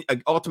 And then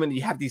ultimately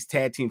you have these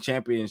tag team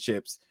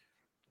championships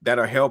that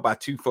are held by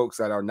two folks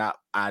that are not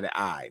eye to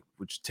eye,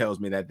 which tells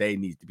me that they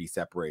need to be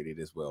separated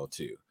as well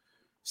too.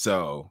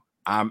 So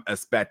I'm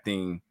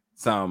expecting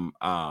some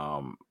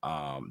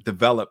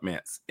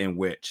developments in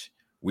which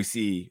we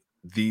see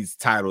these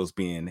titles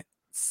being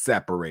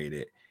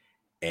separated,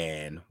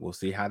 and we'll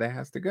see how that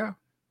has to go.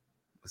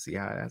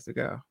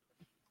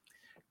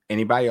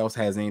 Anybody else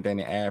has anything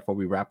to add before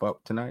we wrap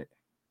up tonight?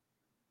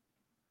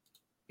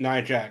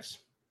 Nia Jax,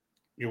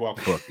 you're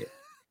welcome. Book it.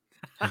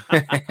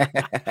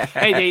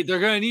 Hey, they're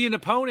going to need an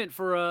opponent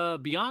for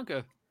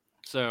Bianca.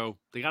 So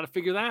they got to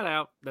figure that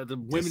out. That the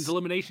women's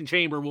elimination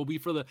chamber will be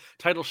for the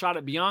title shot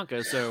at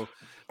Bianca. So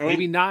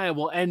maybe Nia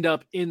will end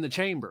up in the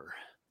chamber.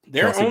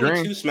 There are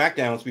only 2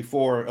 SmackDowns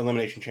before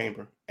Elimination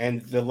Chamber,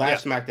 and the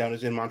last SmackDown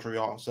is in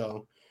Montreal.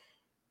 So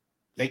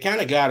they kind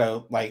of got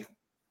to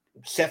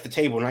set the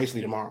table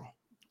nicely tomorrow.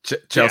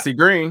 Chelsea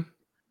Green.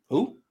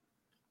 Who?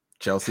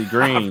 Chelsea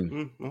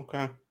Green.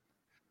 Okay.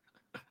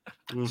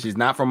 She's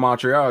not from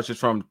Montreal. She's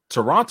from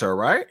Toronto,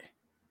 right?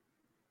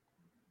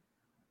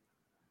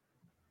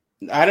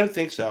 I don't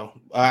think so.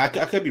 I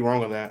could be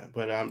wrong on that,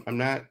 but I'm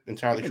not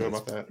entirely sure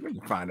about that. We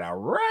can find out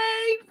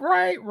right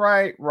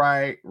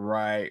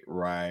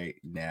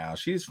now.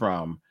 She's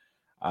from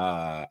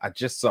I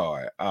just saw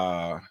it.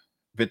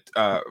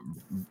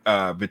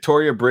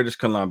 Victoria, British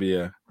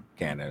Columbia,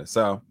 Canada.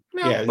 So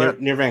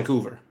near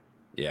Vancouver.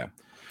 Yeah.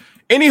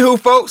 Anywho,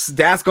 folks,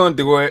 that's gonna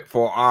do it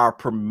for our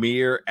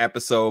premiere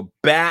episode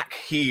back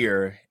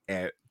here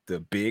at the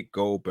Big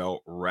Gold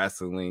Belt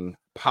Wrestling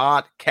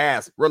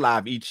Podcast. We're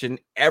live each and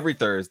every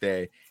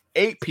Thursday,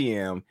 8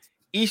 p.m.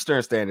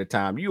 Eastern Standard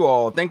Time. You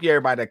all, thank you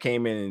everybody that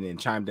came in and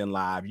chimed in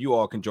live. You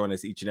all can join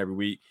us each and every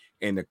week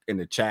in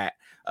the chat.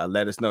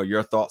 Let us know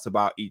your thoughts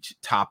about each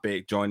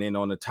topic. Join in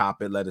on the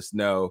topic. Let us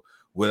know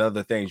what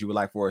other things you would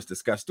like for us to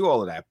discuss. Do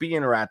all of that. Be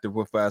interactive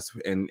with us,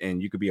 and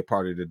you could be a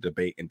part of the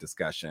debate and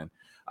discussion.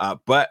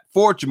 But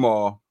for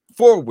Jamal,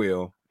 for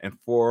Will, and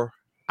for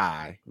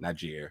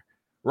Najir,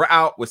 we're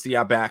out. We'll see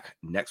y'all back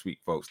next week,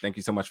 folks. Thank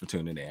you so much for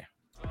tuning in.